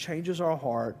need, God changes our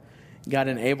heart, God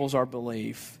enables our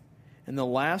belief. And the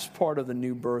last part of the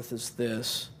new birth is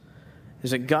this,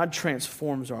 is that God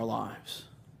transforms our lives.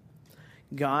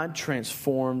 God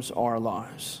transforms our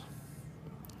lives.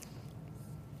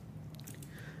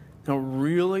 Now,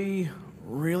 really,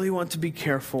 really want to be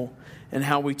careful in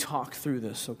how we talk through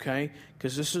this, okay?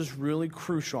 Because this is really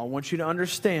crucial. I want you to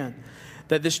understand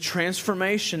that this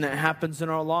transformation that happens in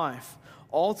our life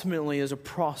ultimately is a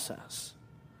process.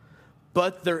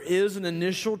 But there is an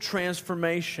initial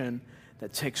transformation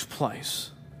that takes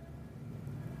place.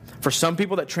 For some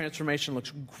people, that transformation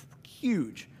looks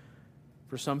huge.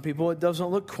 For some people, it doesn't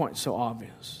look quite so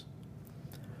obvious.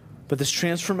 But this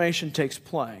transformation takes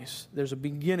place. There's a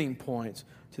beginning point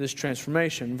to this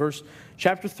transformation.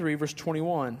 Chapter 3, verse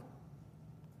 21.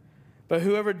 But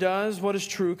whoever does what is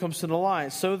true comes to the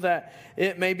light, so that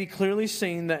it may be clearly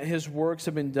seen that his works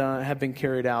have been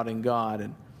carried out in God.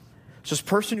 And so this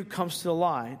person who comes to the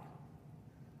light,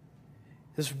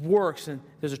 this works, and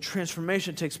there's a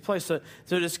transformation that takes place, so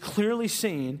that it's clearly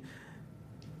seen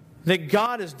that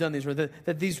God has done these works,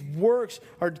 that these works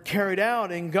are carried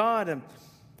out in God. And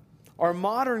our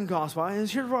modern gospel, and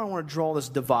here's where I want to draw this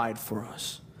divide for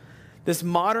us. This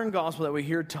modern gospel that we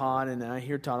hear taught, and I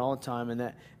hear taught all the time, and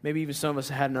that maybe even some of us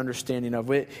had an understanding of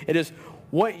it, it is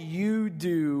what you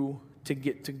do to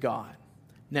get to God.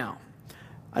 Now,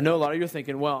 I know a lot of you are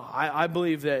thinking, well, I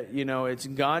believe that, it's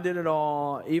God did it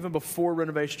all, even before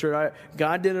Renovation Church,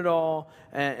 God did it all,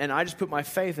 and I just put my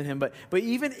faith in Him. But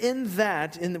even in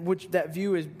that, in which that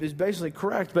view is basically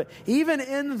correct, but even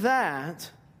in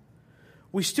that,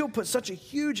 we still put such a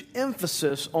huge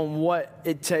emphasis on what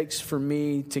it takes for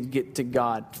me to get to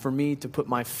God, for me to put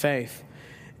my faith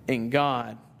in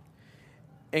God.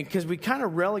 And because we kind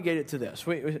of relegate it to this.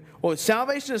 Well,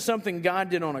 salvation is something God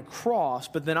did on a cross,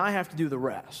 but then I have to do the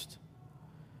rest.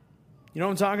 You know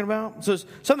what I'm talking about? So it's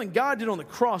something God did on the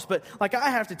cross, but I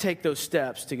have to take those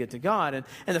steps to get to God.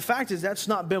 And the fact is that's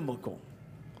not biblical.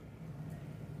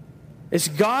 It's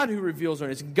God who reveals it.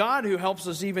 It's God who helps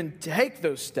us even take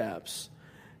those steps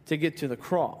to get to the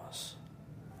cross.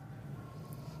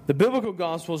 The biblical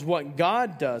gospel is what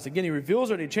God does. Again, He reveals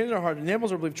it, He changes our heart,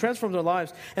 enables our belief, transforms our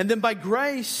lives, and then by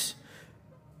grace,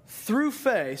 through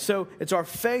faith, so it's our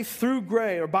faith through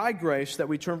grace, or by grace, that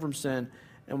we turn from sin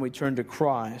and we turn to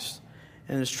Christ.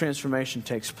 And this transformation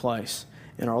takes place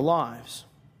in our lives.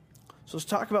 So let's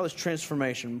talk about this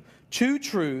transformation. Two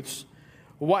truths.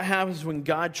 What happens when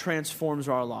God transforms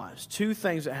our lives? Two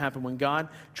things that happen when God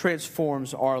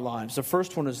transforms our lives. The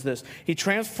first one is this. He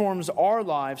transforms our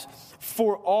lives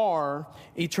for our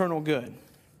eternal good.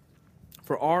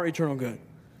 For our eternal good.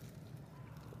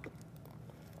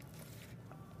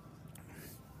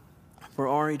 For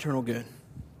our eternal good.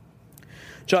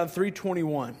 John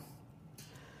 3:21.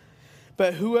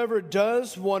 But whoever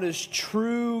does what is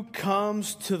true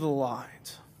comes to the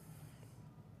light.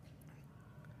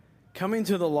 Coming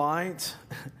to the light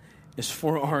is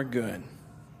for our good.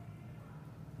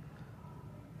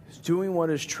 It's doing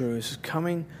what is true. It's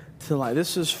coming to the light.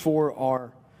 This is for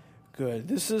our good.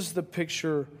 This is the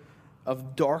picture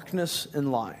of darkness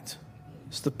and light.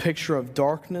 It's the picture of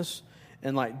darkness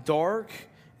and light. Dark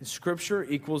in Scripture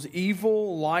equals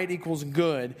evil. Light equals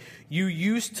good. You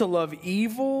used to love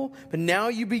evil, but now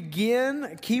you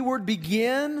begin, keyword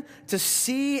begin, to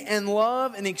see and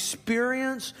love and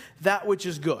experience that which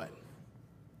is good.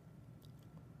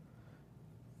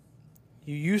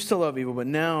 You used to love evil, but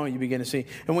now you begin to see.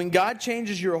 And when God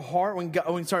changes your heart, when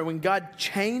God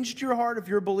changed your heart, if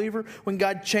you're a believer, when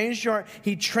God changed your heart,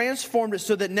 He transformed it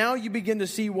so that now you begin to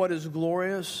see what is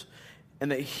glorious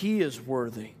and that He is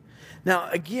worthy. Now,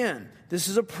 again, this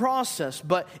is a process,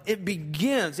 but it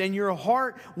begins, and your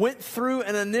heart went through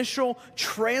an initial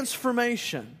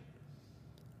transformation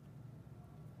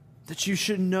that you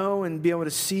should know and be able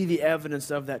to see the evidence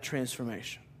of that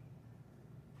transformation.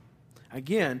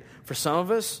 Again, for some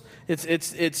of us,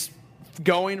 it's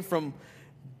going from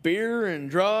beer and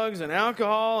drugs and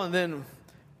alcohol and then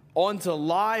on to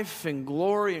life and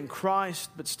glory in Christ,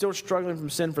 but still struggling from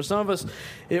sin. For some of us,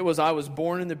 it was I was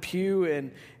born in the pew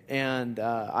and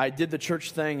I did the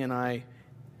church thing, and I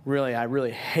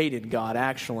really hated God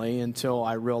actually until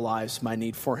I realized my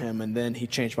need for Him, and then He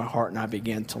changed my heart and I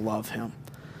began to love Him.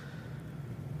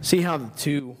 See how the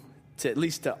two, at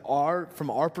least from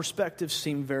our perspective,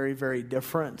 seem very, very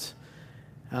different.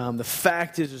 The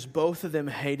fact is both of them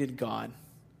hated God,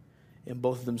 and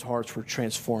both of them's hearts were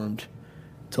transformed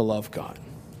to love God.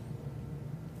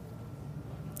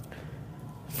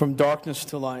 From darkness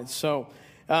to light. So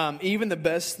even the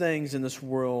best things in this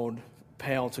world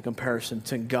pale to comparison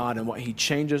to God and what He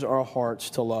changes our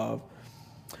hearts to love.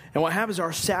 And what happens,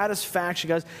 our satisfaction,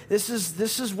 guys, this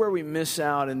is where we miss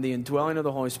out in the indwelling of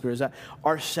the Holy Spirit, is that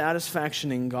our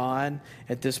satisfaction in God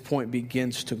at this point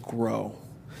begins to grow.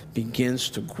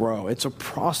 It's a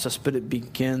process, but it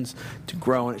begins to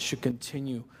grow, and it should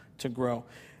continue to grow.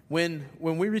 when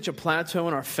we reach a plateau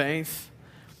in our faith,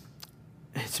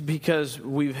 it's because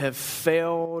we have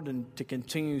failed and to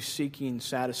continue seeking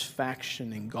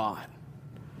satisfaction in God.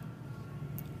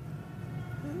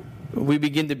 We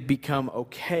begin to become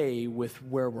okay with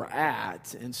where we're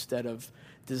at instead of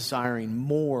desiring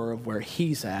more of where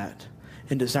He's at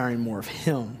and desiring more of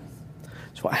Him.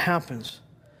 So what happens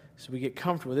is we get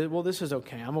comfortable with it. Well, this is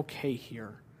okay. I'm okay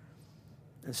here.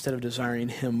 Instead of desiring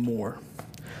Him more.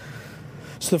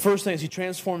 So the first thing is He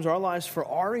transforms our lives for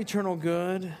our eternal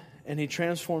good, and He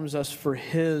transforms us for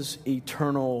His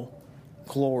eternal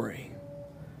glory.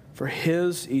 For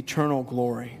His eternal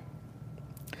glory.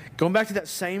 Going back to that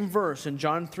same verse in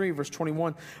John 3, verse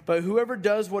 21. But whoever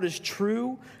does what is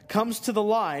true comes to the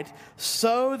light,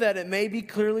 so that it may be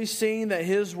clearly seen that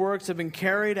his works have been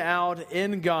carried out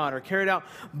in God, or carried out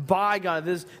by God.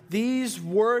 These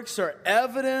works are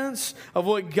evidence of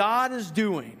what God is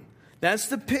doing. That's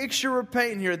the picture we're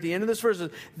painting here at the end of this verse.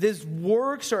 These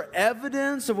works are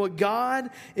evidence of what God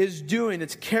is doing.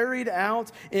 It's carried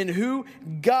out in who?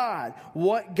 God.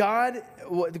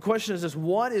 The question is this: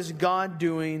 what is God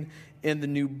doing in the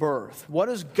new birth? What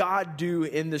does God do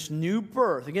in this new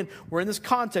birth? Again, we're in this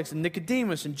context of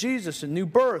Nicodemus and Jesus and new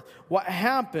birth. What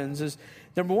happens is,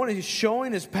 number one, He's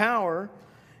showing His power.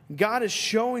 God is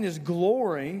showing His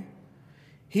glory.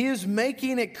 He is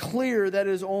making it clear that it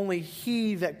is only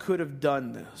He that could have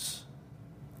done this.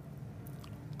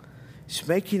 He's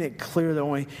making it clear that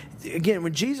only... Again,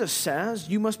 when Jesus says,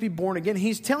 you must be born again,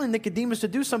 He's telling Nicodemus to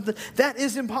do something that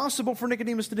is impossible for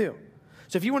Nicodemus to do.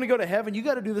 So if you want to go to heaven, you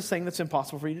got to do this thing that's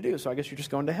impossible for you to do. So I guess you're just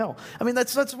going to hell. I mean,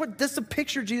 that's the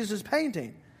picture Jesus is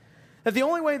painting. That the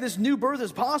only way this new birth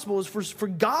is possible is for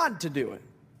God to do it.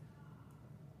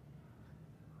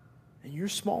 And your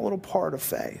small little part of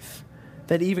faith,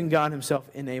 that even God Himself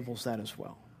enables that as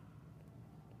well.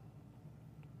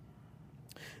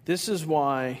 This is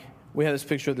why we have this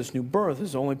picture of this new birth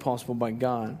is only possible by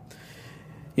God.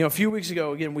 You know, a few weeks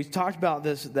ago, again, we talked about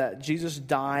this, that Jesus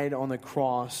died on the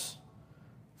cross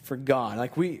for God.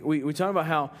 Like we talked about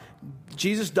how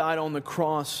Jesus died on the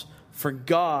cross for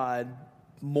God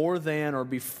more than or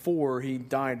before He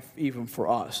died even for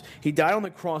us. He died on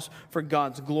the cross for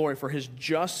God's glory, for His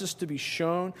justice to be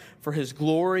shown, for His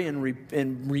glory and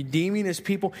redeeming His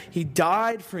people. He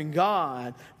died for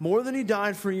God more than He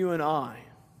died for you and I.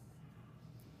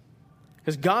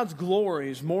 Because God's glory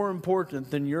is more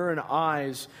important than your and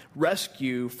I's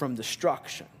rescue from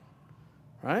destruction.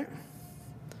 Right?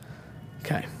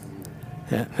 Okay.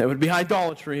 Yeah, that would be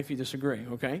idolatry if you disagree,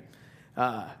 okay?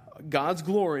 God's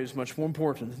glory is much more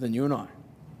important than you and I.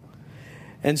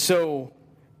 And so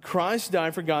Christ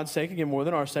died for God's sake, again, more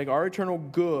than our sake. Our eternal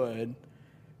good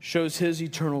shows His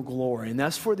eternal glory. And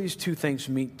that's where these two things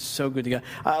meet so good together.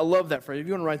 I love that phrase. If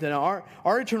you want to write that down,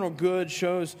 our eternal good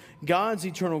shows God's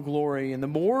eternal glory. And the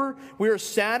more we are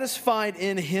satisfied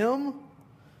in Him,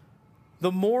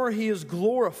 the more He is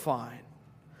glorified.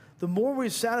 The more we're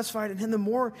satisfied in Him, the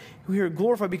more we are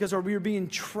glorified, because we are being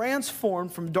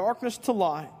transformed from darkness to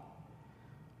light.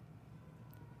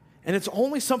 And it's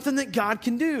only something that God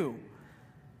can do.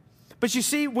 But you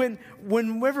see,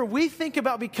 whenever we think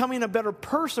about becoming a better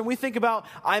person, we think about,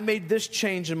 I made this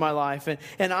change in my life,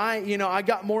 and I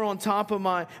got more on top of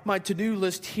my to-do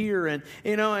list here, and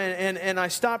I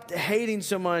stopped hating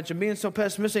so much and being so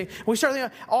pessimistic. We start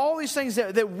thinking all these things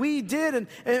that we did,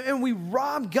 and we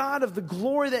rob God of the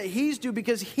glory that He's due,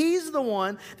 because He's the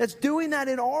one that's doing that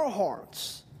in our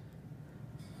hearts.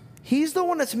 He's the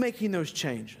one that's making those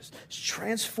changes. It's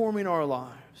transforming our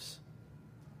lives.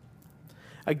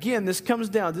 Again, this comes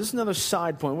down, this is another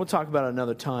side point. We'll talk about it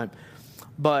another time.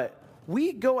 But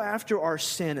we go after our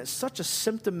sin at such a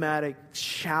symptomatic,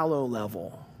 shallow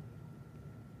level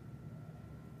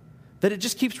that it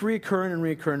just keeps reoccurring and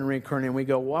reoccurring and reoccurring. And we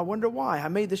go, well, I wonder why. I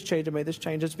made this change.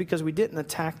 It's because we didn't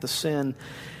attack the sin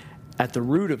at the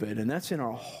root of it. And that's in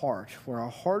our heart. Where our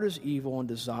heart is evil and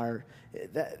desire,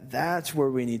 that's where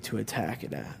we need to attack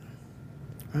it at.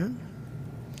 Right?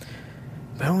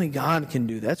 But only God can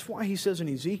do that. That's why He says in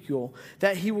Ezekiel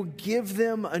that He will give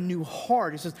them a new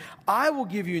heart. He says, I will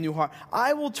give you a new heart.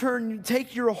 I will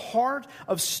take your heart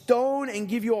of stone and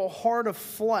give you a heart of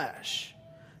flesh.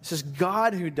 This is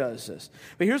God who does this.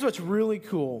 But here's what's really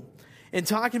cool. In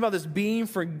talking about this being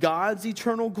for God's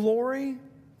eternal glory,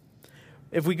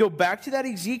 if we go back to that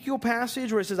Ezekiel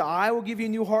passage where it says, I will give you a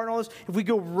new heart and all this, if we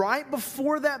go right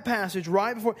before that passage,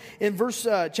 in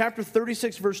chapter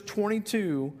 36, verse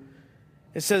 22,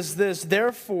 it says this,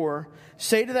 therefore,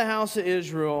 say to the house of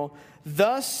Israel,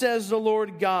 Thus says the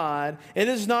Lord God, it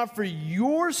is not for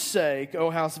your sake,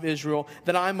 O house of Israel,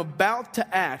 that I am about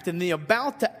to act. And the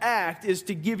about to act is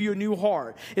to give you a new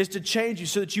heart, is to change you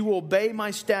so that you will obey my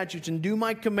statutes and do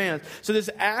my commands. So this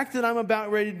act that I'm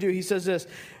about ready to do, he says this,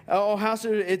 O house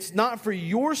of Israel, it's not for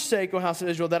your sake, O house of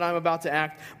Israel, that I'm about to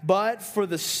act, but for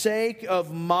the sake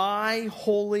of my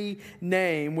holy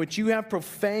name, which you have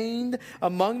profaned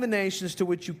among the nations to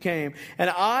which you came. And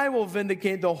I will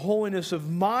vindicate the holiness of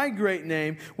my great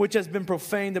name, which has been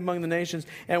profaned among the nations,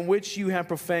 and which you have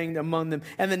profaned among them.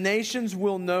 And the nations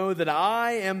will know that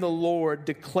I am the Lord,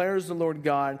 declares the Lord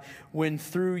God, when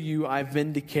through you I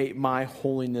vindicate my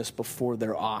holiness before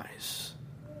their eyes.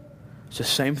 It's the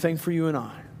same thing for you and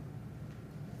I.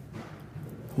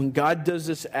 When God does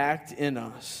this act in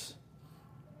us,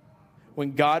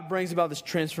 when God brings about this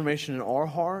transformation in our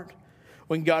heart,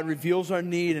 when God reveals our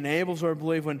need, enables our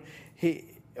belief,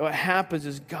 what happens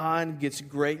is God gets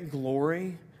great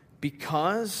glory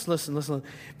because, listen,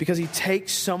 because he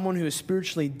takes someone who is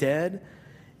spiritually dead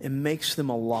and makes them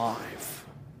alive.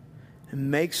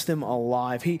 And makes them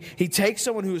alive. He takes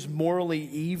someone who is morally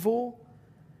evil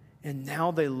and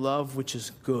now they love which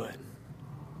is good.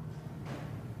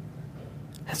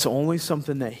 That's only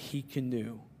something that he can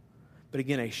do. But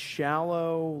again, a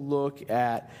shallow look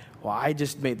at, well, I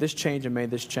just made this change and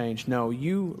made this change. No,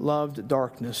 you loved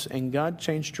darkness, and God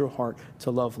changed your heart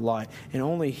to love light. And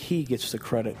only he gets the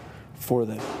credit for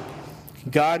that.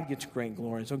 God gets great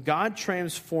glory. So God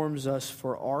transforms us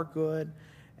for our good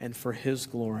and for his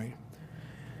glory.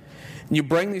 And you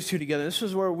bring these two together. This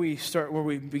is where we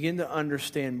begin to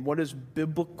understand what is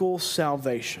biblical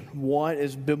salvation. What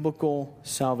is biblical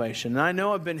salvation? And I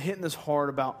know I've been hitting this hard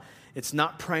about it's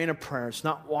not praying a prayer. It's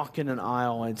not walking an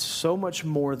aisle. It's so much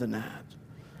more than that.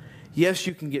 Yes,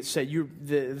 you can get saved.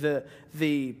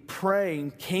 The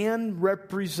praying can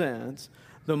represent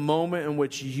the moment in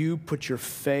which you put your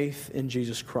faith in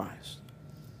Jesus Christ.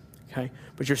 Okay?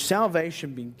 But your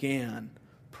salvation began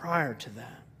prior to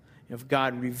that. Of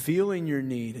God revealing your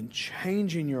need and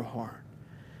changing your heart.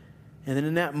 And then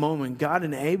in that moment, God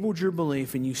enabled your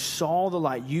belief and you saw the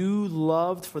light. You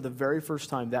loved for the very first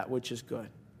time that which is good.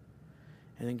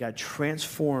 And then God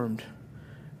transformed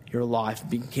your life,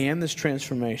 began this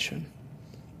transformation.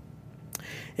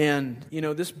 And,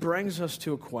 this brings us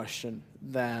to a question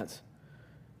that,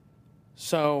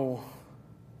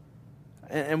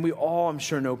 and we all, I'm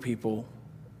sure, know people.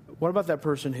 What about that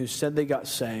person who said they got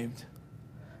saved?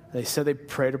 They said they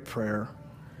prayed a prayer,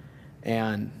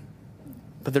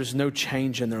 but there's no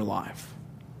change in their life.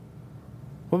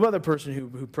 What about the person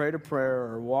who prayed a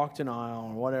prayer or walked an aisle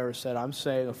or whatever, said, I'm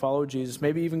saved, I follow Jesus,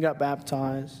 maybe even got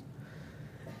baptized,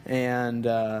 and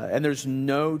there's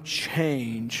no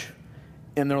change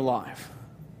in their life?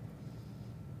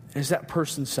 Is that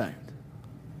person saved?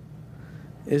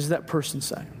 Is that person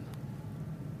saved?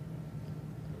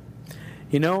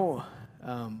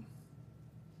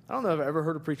 I don't know if I've ever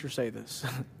heard a preacher say this.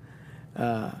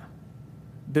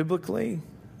 Biblically,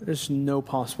 there's no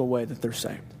possible way that they're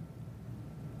saved.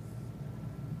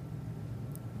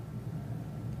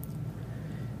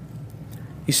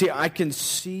 You see, I can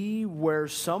see where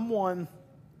someone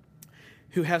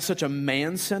who has such a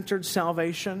man-centered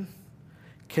salvation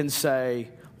can say,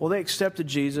 well, they accepted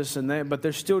Jesus, but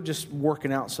they're still just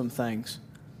working out some things.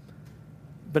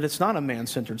 But it's not a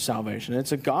man-centered salvation.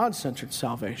 It's a God-centered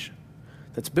salvation.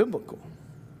 That's biblical.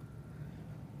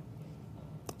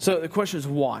 So the question is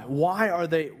why? Why are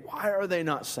they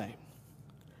not saved?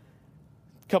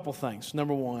 A couple things.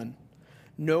 Number one,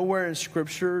 nowhere in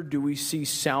Scripture do we see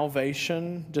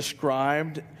salvation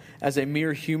described as a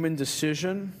mere human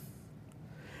decision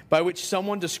by which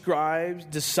someone decides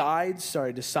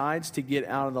to get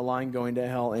out of the line going to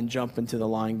hell and jump into the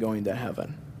line going to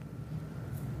heaven.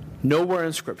 Nowhere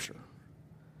in Scripture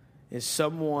is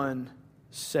someone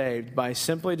saved by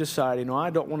simply deciding, I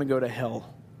don't want to go to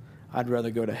hell. I'd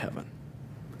rather go to heaven.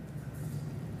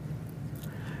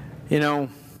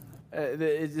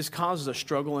 This causes a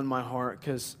struggle in my heart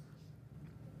because,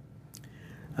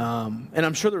 and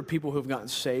I'm sure there are people who have gotten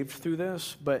saved through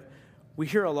this, but we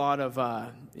hear a lot of,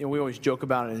 we always joke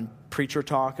about it in preacher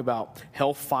talk about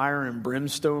hellfire and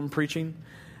brimstone preaching.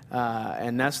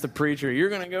 And that's the preacher, you're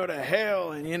going to go to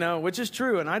hell, and which is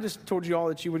true. And I just told you all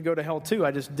that you would go to hell too.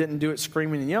 I just didn't do it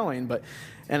screaming and yelling,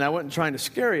 and I wasn't trying to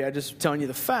scare you. I just telling you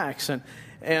the facts.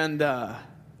 And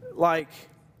like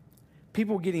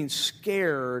people getting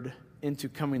scared into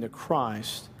coming to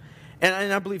Christ.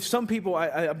 And I believe some people,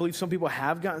 I believe some people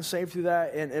have gotten saved through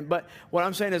that. But what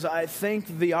I'm saying is, I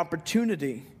think the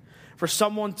opportunity for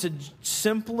someone to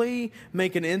simply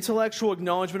make an intellectual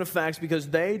acknowledgement of facts because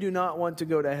they do not want to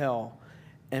go to hell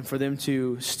and for them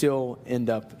to still end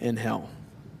up in hell.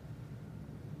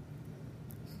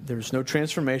 There's no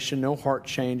transformation, no heart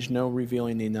change, no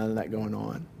revealing need, none of that going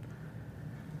on.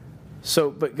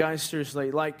 So, but guys,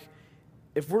 seriously, like,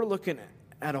 if we're looking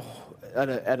at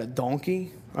a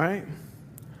donkey, right?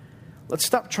 Let's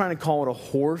stop trying to call it a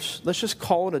horse. Let's just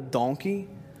call it a donkey,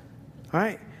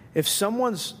 right? If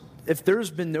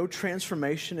there's been no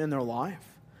transformation in their life,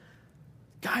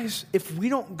 guys, if we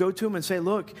don't go to them and say,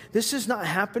 look, this has not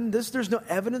happened, there's no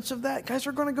evidence of that, guys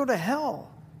are going to go to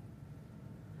hell.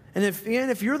 And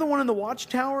if you're the one in the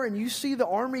watchtower and you see the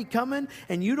army coming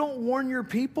and you don't warn your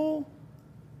people,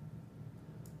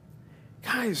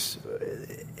 guys,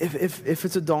 if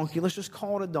it's a donkey, let's just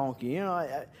call it a donkey. You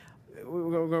know,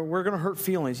 we're going to hurt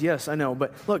feelings. Yes, I know.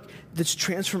 But look, this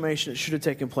transformation that should have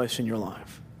taken place in your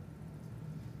life.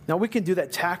 Now, we can do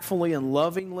that tactfully and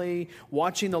lovingly,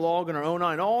 watching the log in our own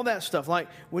eye and all that stuff. Like,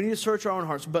 we need to search our own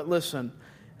hearts. But listen,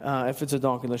 if it's a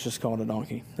donkey, let's just call it a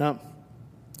donkey. Now,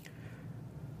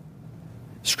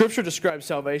 Scripture describes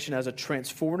salvation as a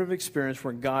transformative experience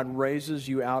where God raises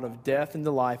you out of death into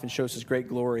life and shows His great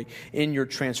glory in your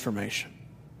transformation.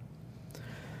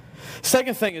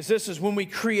 Second thing is this, is when we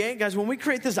create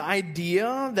this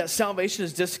idea that salvation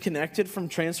is disconnected from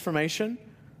transformation,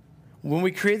 when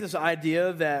we create this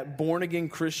idea that born-again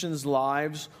Christians'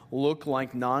 lives look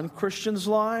like non-Christians'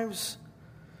 lives,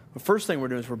 the first thing we're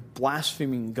doing is we're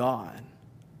blaspheming God.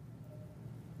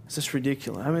 It's just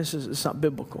ridiculous. I mean, it's not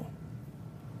biblical.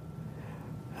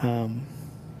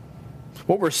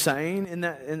 What we're saying in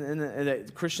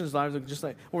that Christians' lives look just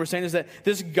like, what we're saying is that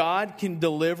this God can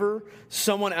deliver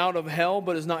someone out of hell,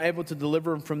 but is not able to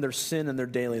deliver them from their sin in their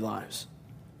daily lives.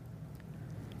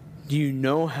 Do you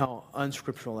know how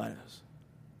unscriptural that is?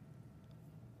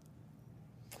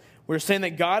 We're saying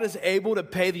that God is able to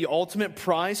pay the ultimate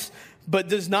price, but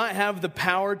does not have the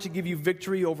power to give you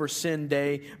victory over sin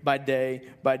day by day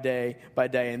by day by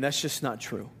day. And that's just not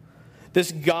true.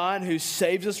 This God who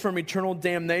saves us from eternal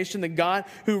damnation, the God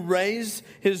who raised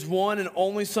His one and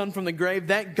only Son from the grave,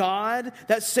 that God,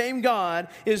 that same God,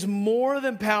 is more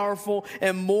than powerful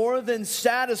and more than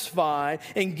satisfied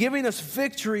in giving us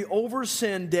victory over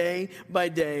sin day by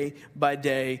day by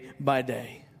day by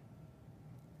day.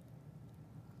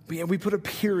 But yet we put a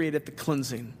period at the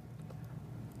cleansing.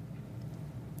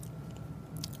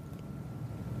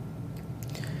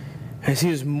 As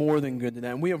He is more than good to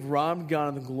that. And we have robbed God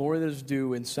of the glory that is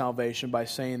due in salvation by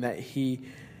saying that He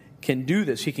can do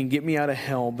this. He can get me out of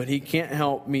hell, but He can't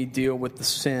help me deal with the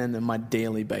sin on my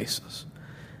daily basis.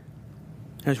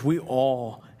 As we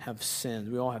all have sins.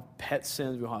 We all have pet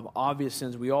sins. We all have obvious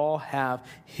sins. We all have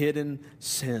hidden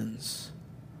sins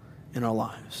in our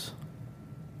lives.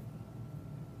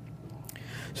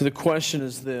 So the question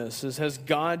is this, has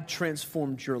God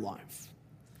transformed your life?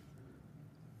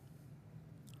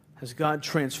 Has God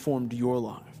transformed your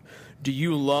life? Do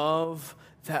you love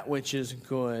that which is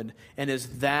good? And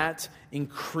is that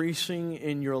increasing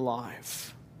in your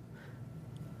life?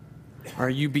 Are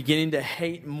you beginning to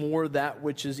hate more that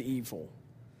which is evil?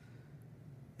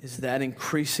 Is that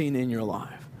increasing in your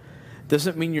life?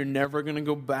 Doesn't mean you're never going to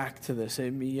go back to this.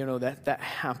 I mean, that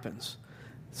happens.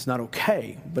 It's not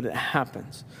okay, but it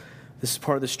happens. This is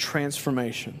part of this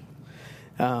transformation.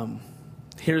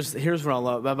 Here's what I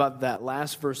love about that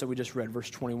last verse that we just read, verse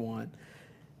 21.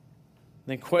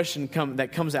 The question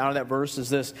that comes out of that verse is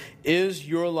this: is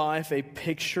your life a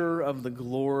picture of the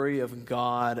glory of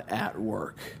God at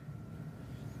work?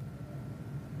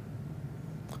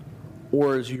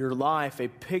 Or is your life a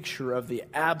picture of the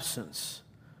absence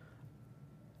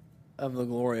of the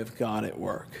glory of God at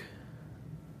work?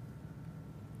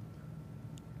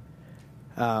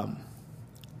 I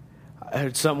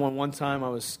heard someone one time, I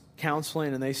was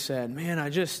counseling, and they said, man,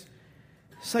 it's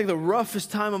like the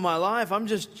roughest time of my life. I'm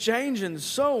just changing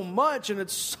so much, and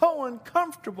it's so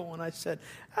uncomfortable. And I said,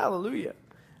 hallelujah.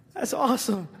 That's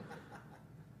awesome.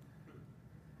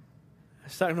 I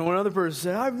was talking to one other person,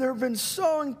 said, I've never been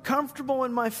so uncomfortable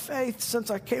in my faith since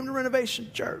I came to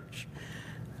Renovation Church.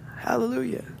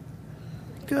 Hallelujah.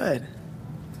 Good.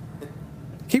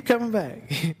 Keep coming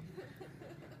back.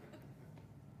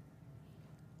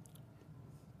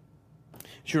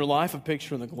 Is your life a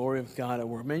picture of the glory of God at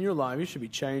work? Man, your life, you should be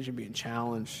changed and being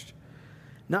challenged.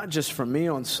 Not just from me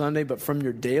on Sunday, but from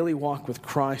your daily walk with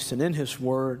Christ and in His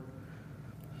Word.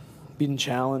 Being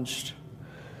challenged.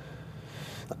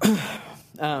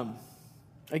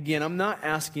 Again, I'm not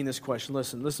asking this question.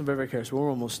 Listen very, very carefully. We're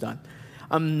almost done.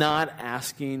 I'm not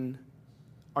asking,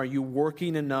 are you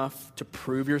working enough to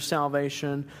prove your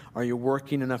salvation? Are you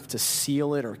working enough to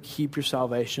seal it or keep your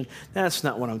salvation? That's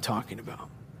not what I'm talking about.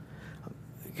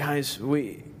 Guys,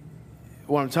 we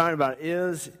what I'm talking about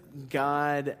is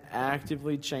God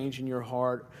actively changing your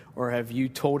heart, or have you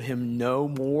told him no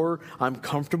more? I'm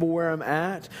comfortable where I'm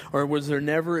at, or was there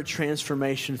never a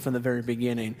transformation from the very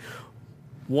beginning?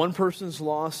 One person's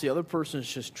lost, the other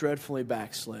person's just dreadfully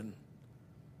backslidden.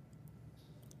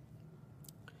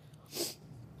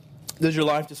 Does your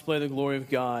life display the glory of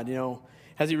God?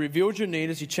 Has he revealed your need?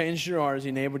 Has he changed your heart? Has he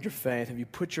enabled your faith? Have you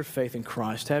put your faith in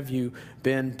Christ? Have you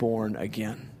been born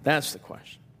again? That's the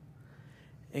question.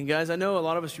 And guys, I know a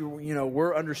lot of us,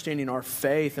 we're understanding our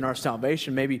faith and our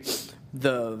salvation maybe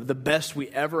the best we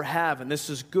ever have, and this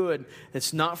is good.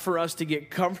 It's not for us to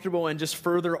get comfortable and just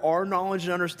further our knowledge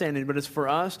and understanding, but it's for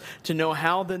us to know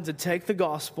how then to take the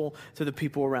gospel to the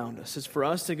people around us. It's for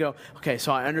us to go, okay,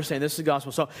 so I understand this is the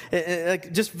gospel. So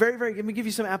just very, very, let me give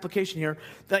you some application here.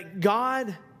 That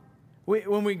God...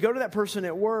 when we go to that person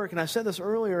at work, and I said this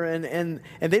earlier, and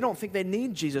they don't think they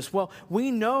need Jesus. Well,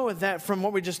 we know that from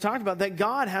what we just talked about, that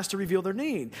God has to reveal their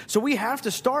need. So we have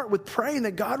to start with praying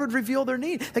that God would reveal their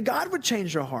need, that God would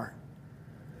change their heart,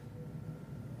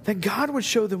 that God would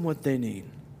show them what they need.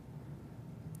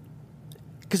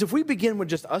 Because if we begin with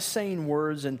just us saying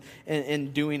words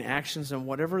and doing actions and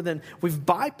whatever, then we've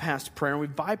bypassed prayer and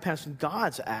we've bypassed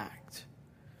God's act.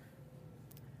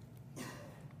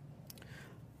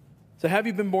 So have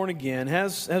you been born again?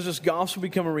 Has this gospel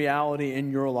become a reality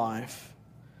in your life?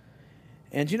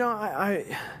 And I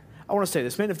want to say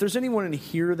this, man, if there's anyone in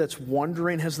here that's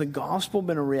wondering, has the gospel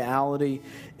been a reality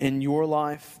in your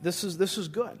life? This is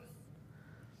good.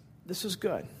 This is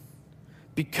good.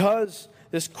 Because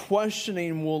this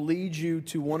questioning will lead you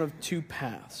to one of two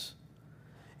paths.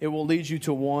 It will lead you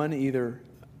to one, either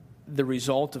the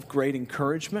result of great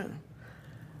encouragement.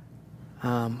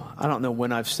 I don't know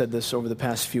when I've said this over the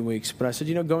past few weeks, but I said,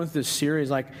 going through this series,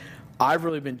 I've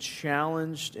really been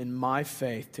challenged in my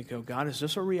faith to go, God, is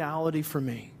this a reality for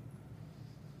me?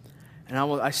 And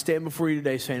I stand before you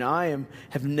today saying,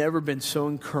 have never been so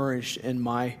encouraged in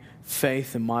my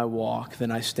faith and my walk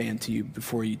than I stand to you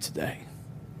before you today.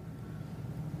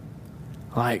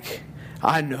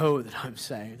 I know that I'm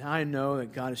saved. I know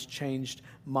that God has changed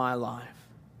my life.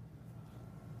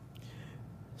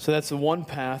 So that's the one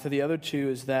path. The other two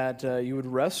is that you would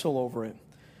wrestle over it.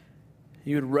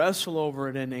 You would wrestle over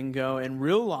it and go and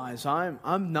realize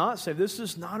I'm not saved. This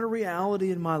is not a reality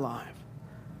in my life.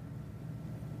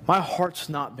 My heart's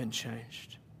not been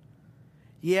changed.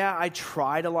 Yeah, I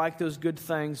try to like those good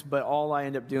things, but all I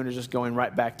end up doing is just going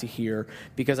right back to here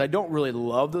because I don't really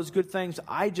love those good things.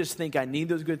 I just think I need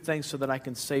those good things so that I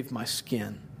can save my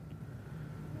skin.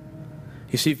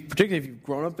 You see, particularly if you've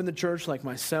grown up in the church like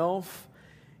myself,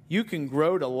 you can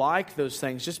grow to like those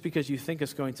things just because you think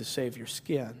it's going to save your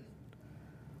skin.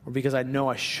 Or because I know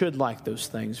I should like those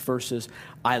things versus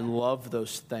I love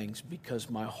those things because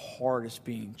my heart is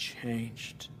being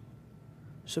changed.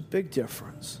 It's a big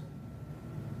difference.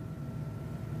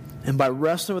 And by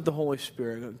wrestling with the Holy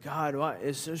Spirit, God,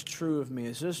 is this true of me?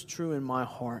 Is this true in my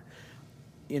heart?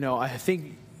 I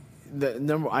think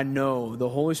I know the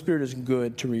Holy Spirit is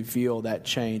good to reveal that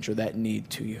change or that need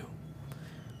to you.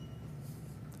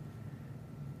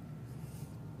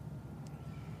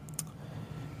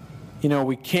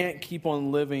 We can't keep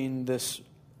on living this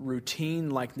routine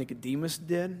like Nicodemus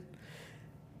did.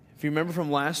 If you remember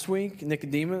from last week,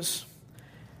 Nicodemus,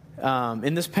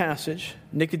 in this passage,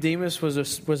 Nicodemus was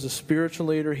a spiritual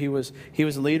leader. He was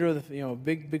a leader of the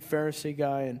big Pharisee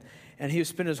guy, and he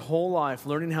spent his whole life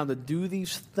learning how to do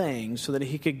these things so that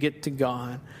he could get to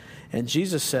God. And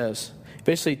Jesus says,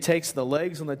 basically takes the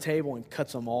legs on the table and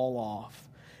cuts them all off.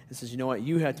 It says, you know what?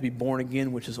 You have to be born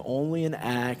again, which is only an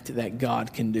act that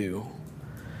God can do.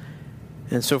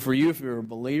 And so for you, if you're a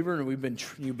believer and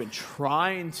you've been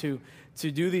trying to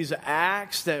do these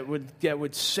acts that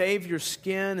would save your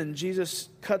skin, and Jesus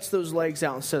cuts those legs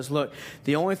out and says, look,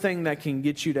 the only thing that can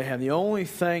get you to heaven, the only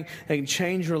thing that can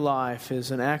change your life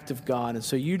is an act of God. And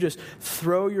so you just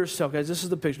throw yourself, guys, this is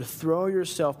the picture, throw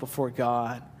yourself before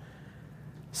God,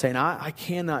 saying, I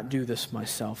cannot do this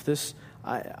myself.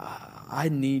 I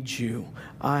need you.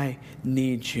 I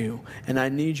need you. And I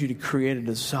need you to create a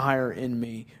desire in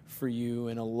me for you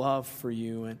and a love for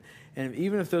you. And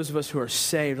even if those of us who are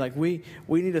saved, we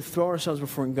need to throw ourselves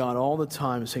before God all the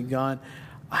time and say, God,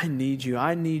 I need you.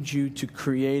 I need you to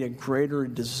create a greater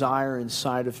desire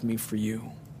inside of me for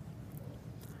you.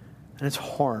 And it's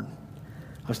hard.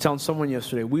 I was telling someone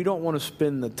yesterday, we don't want to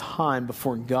spend the time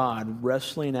before God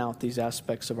wrestling out these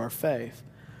aspects of our faith.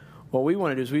 What we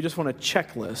want to do is we just want a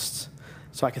checklist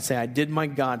so I can say, I did my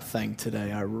God thing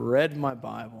today. I read my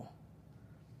Bible.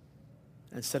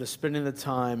 Instead of spending the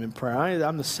time in prayer,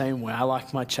 I'm the same way. I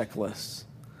like my checklists,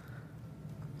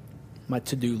 my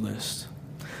to-do list.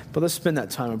 But let's spend that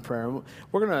time in prayer.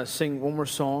 We're going to sing one more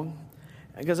song.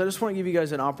 Because I just want to give you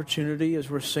guys an opportunity as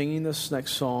we're singing this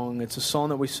next song. It's a song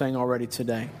that we sang already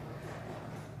today.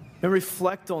 And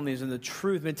reflect on these and the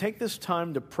truth. Man, take this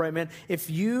time to pray. Man, if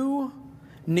you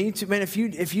need to, man, if you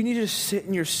need to sit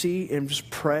in your seat and just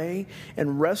pray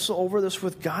and wrestle over this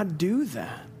with God, do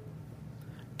that.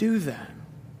 Do that.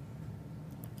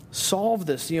 Solve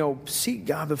this. Seek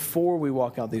God before we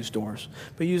walk out these doors.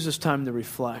 But use this time to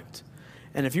reflect.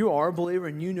 And if you are a believer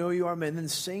and you know you are, man, then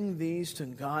sing these to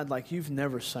God like you've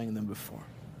never sang them before.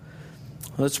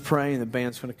 Let's pray, and the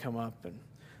band's going to come up and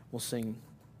we'll sing.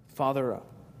 Father,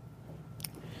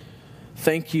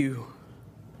 thank you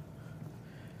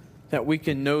that we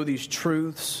can know these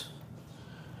truths.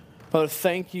 Father,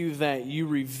 thank you that you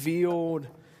revealed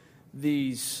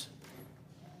these,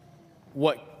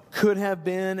 what could have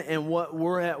been and what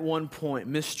were at one point,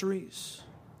 mysteries.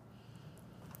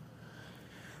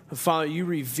 Father, you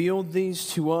revealed these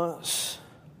to us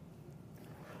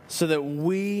so that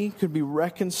we could be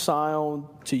reconciled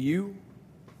to you.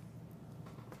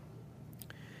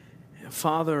 And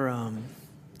Father,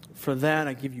 for that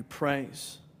I give you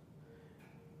praise.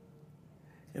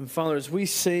 And Father, as we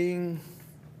sing,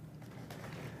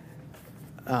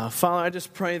 Father, I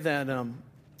just pray that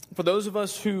for those of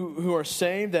us who are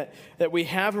saved, that we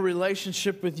have a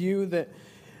relationship with you, that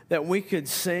we could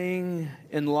sing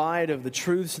in light of the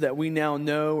truths that we now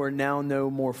know or now know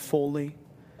more fully.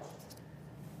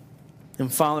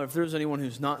 And Father, if there's anyone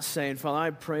who's not saved, Father, I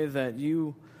pray that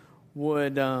you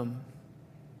would tug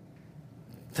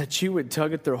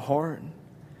at their heart,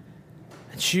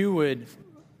 that you would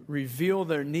reveal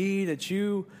their need, that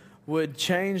you would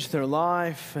change their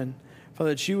life, and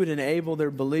Father, that you would enable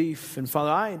their belief. And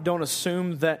Father, I don't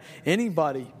assume that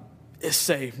anybody is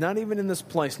saved, not even in this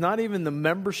place, not even the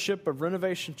membership of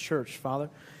Renovation Church,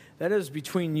 Father. That is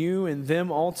between you and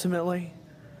them ultimately.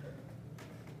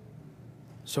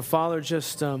 So, Father,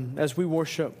 just as we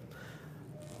worship,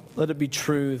 let it be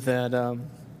true that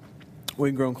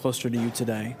we've grown closer to you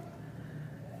today.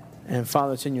 And,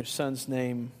 Father, it's in your Son's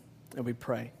name that we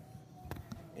pray.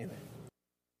 Amen.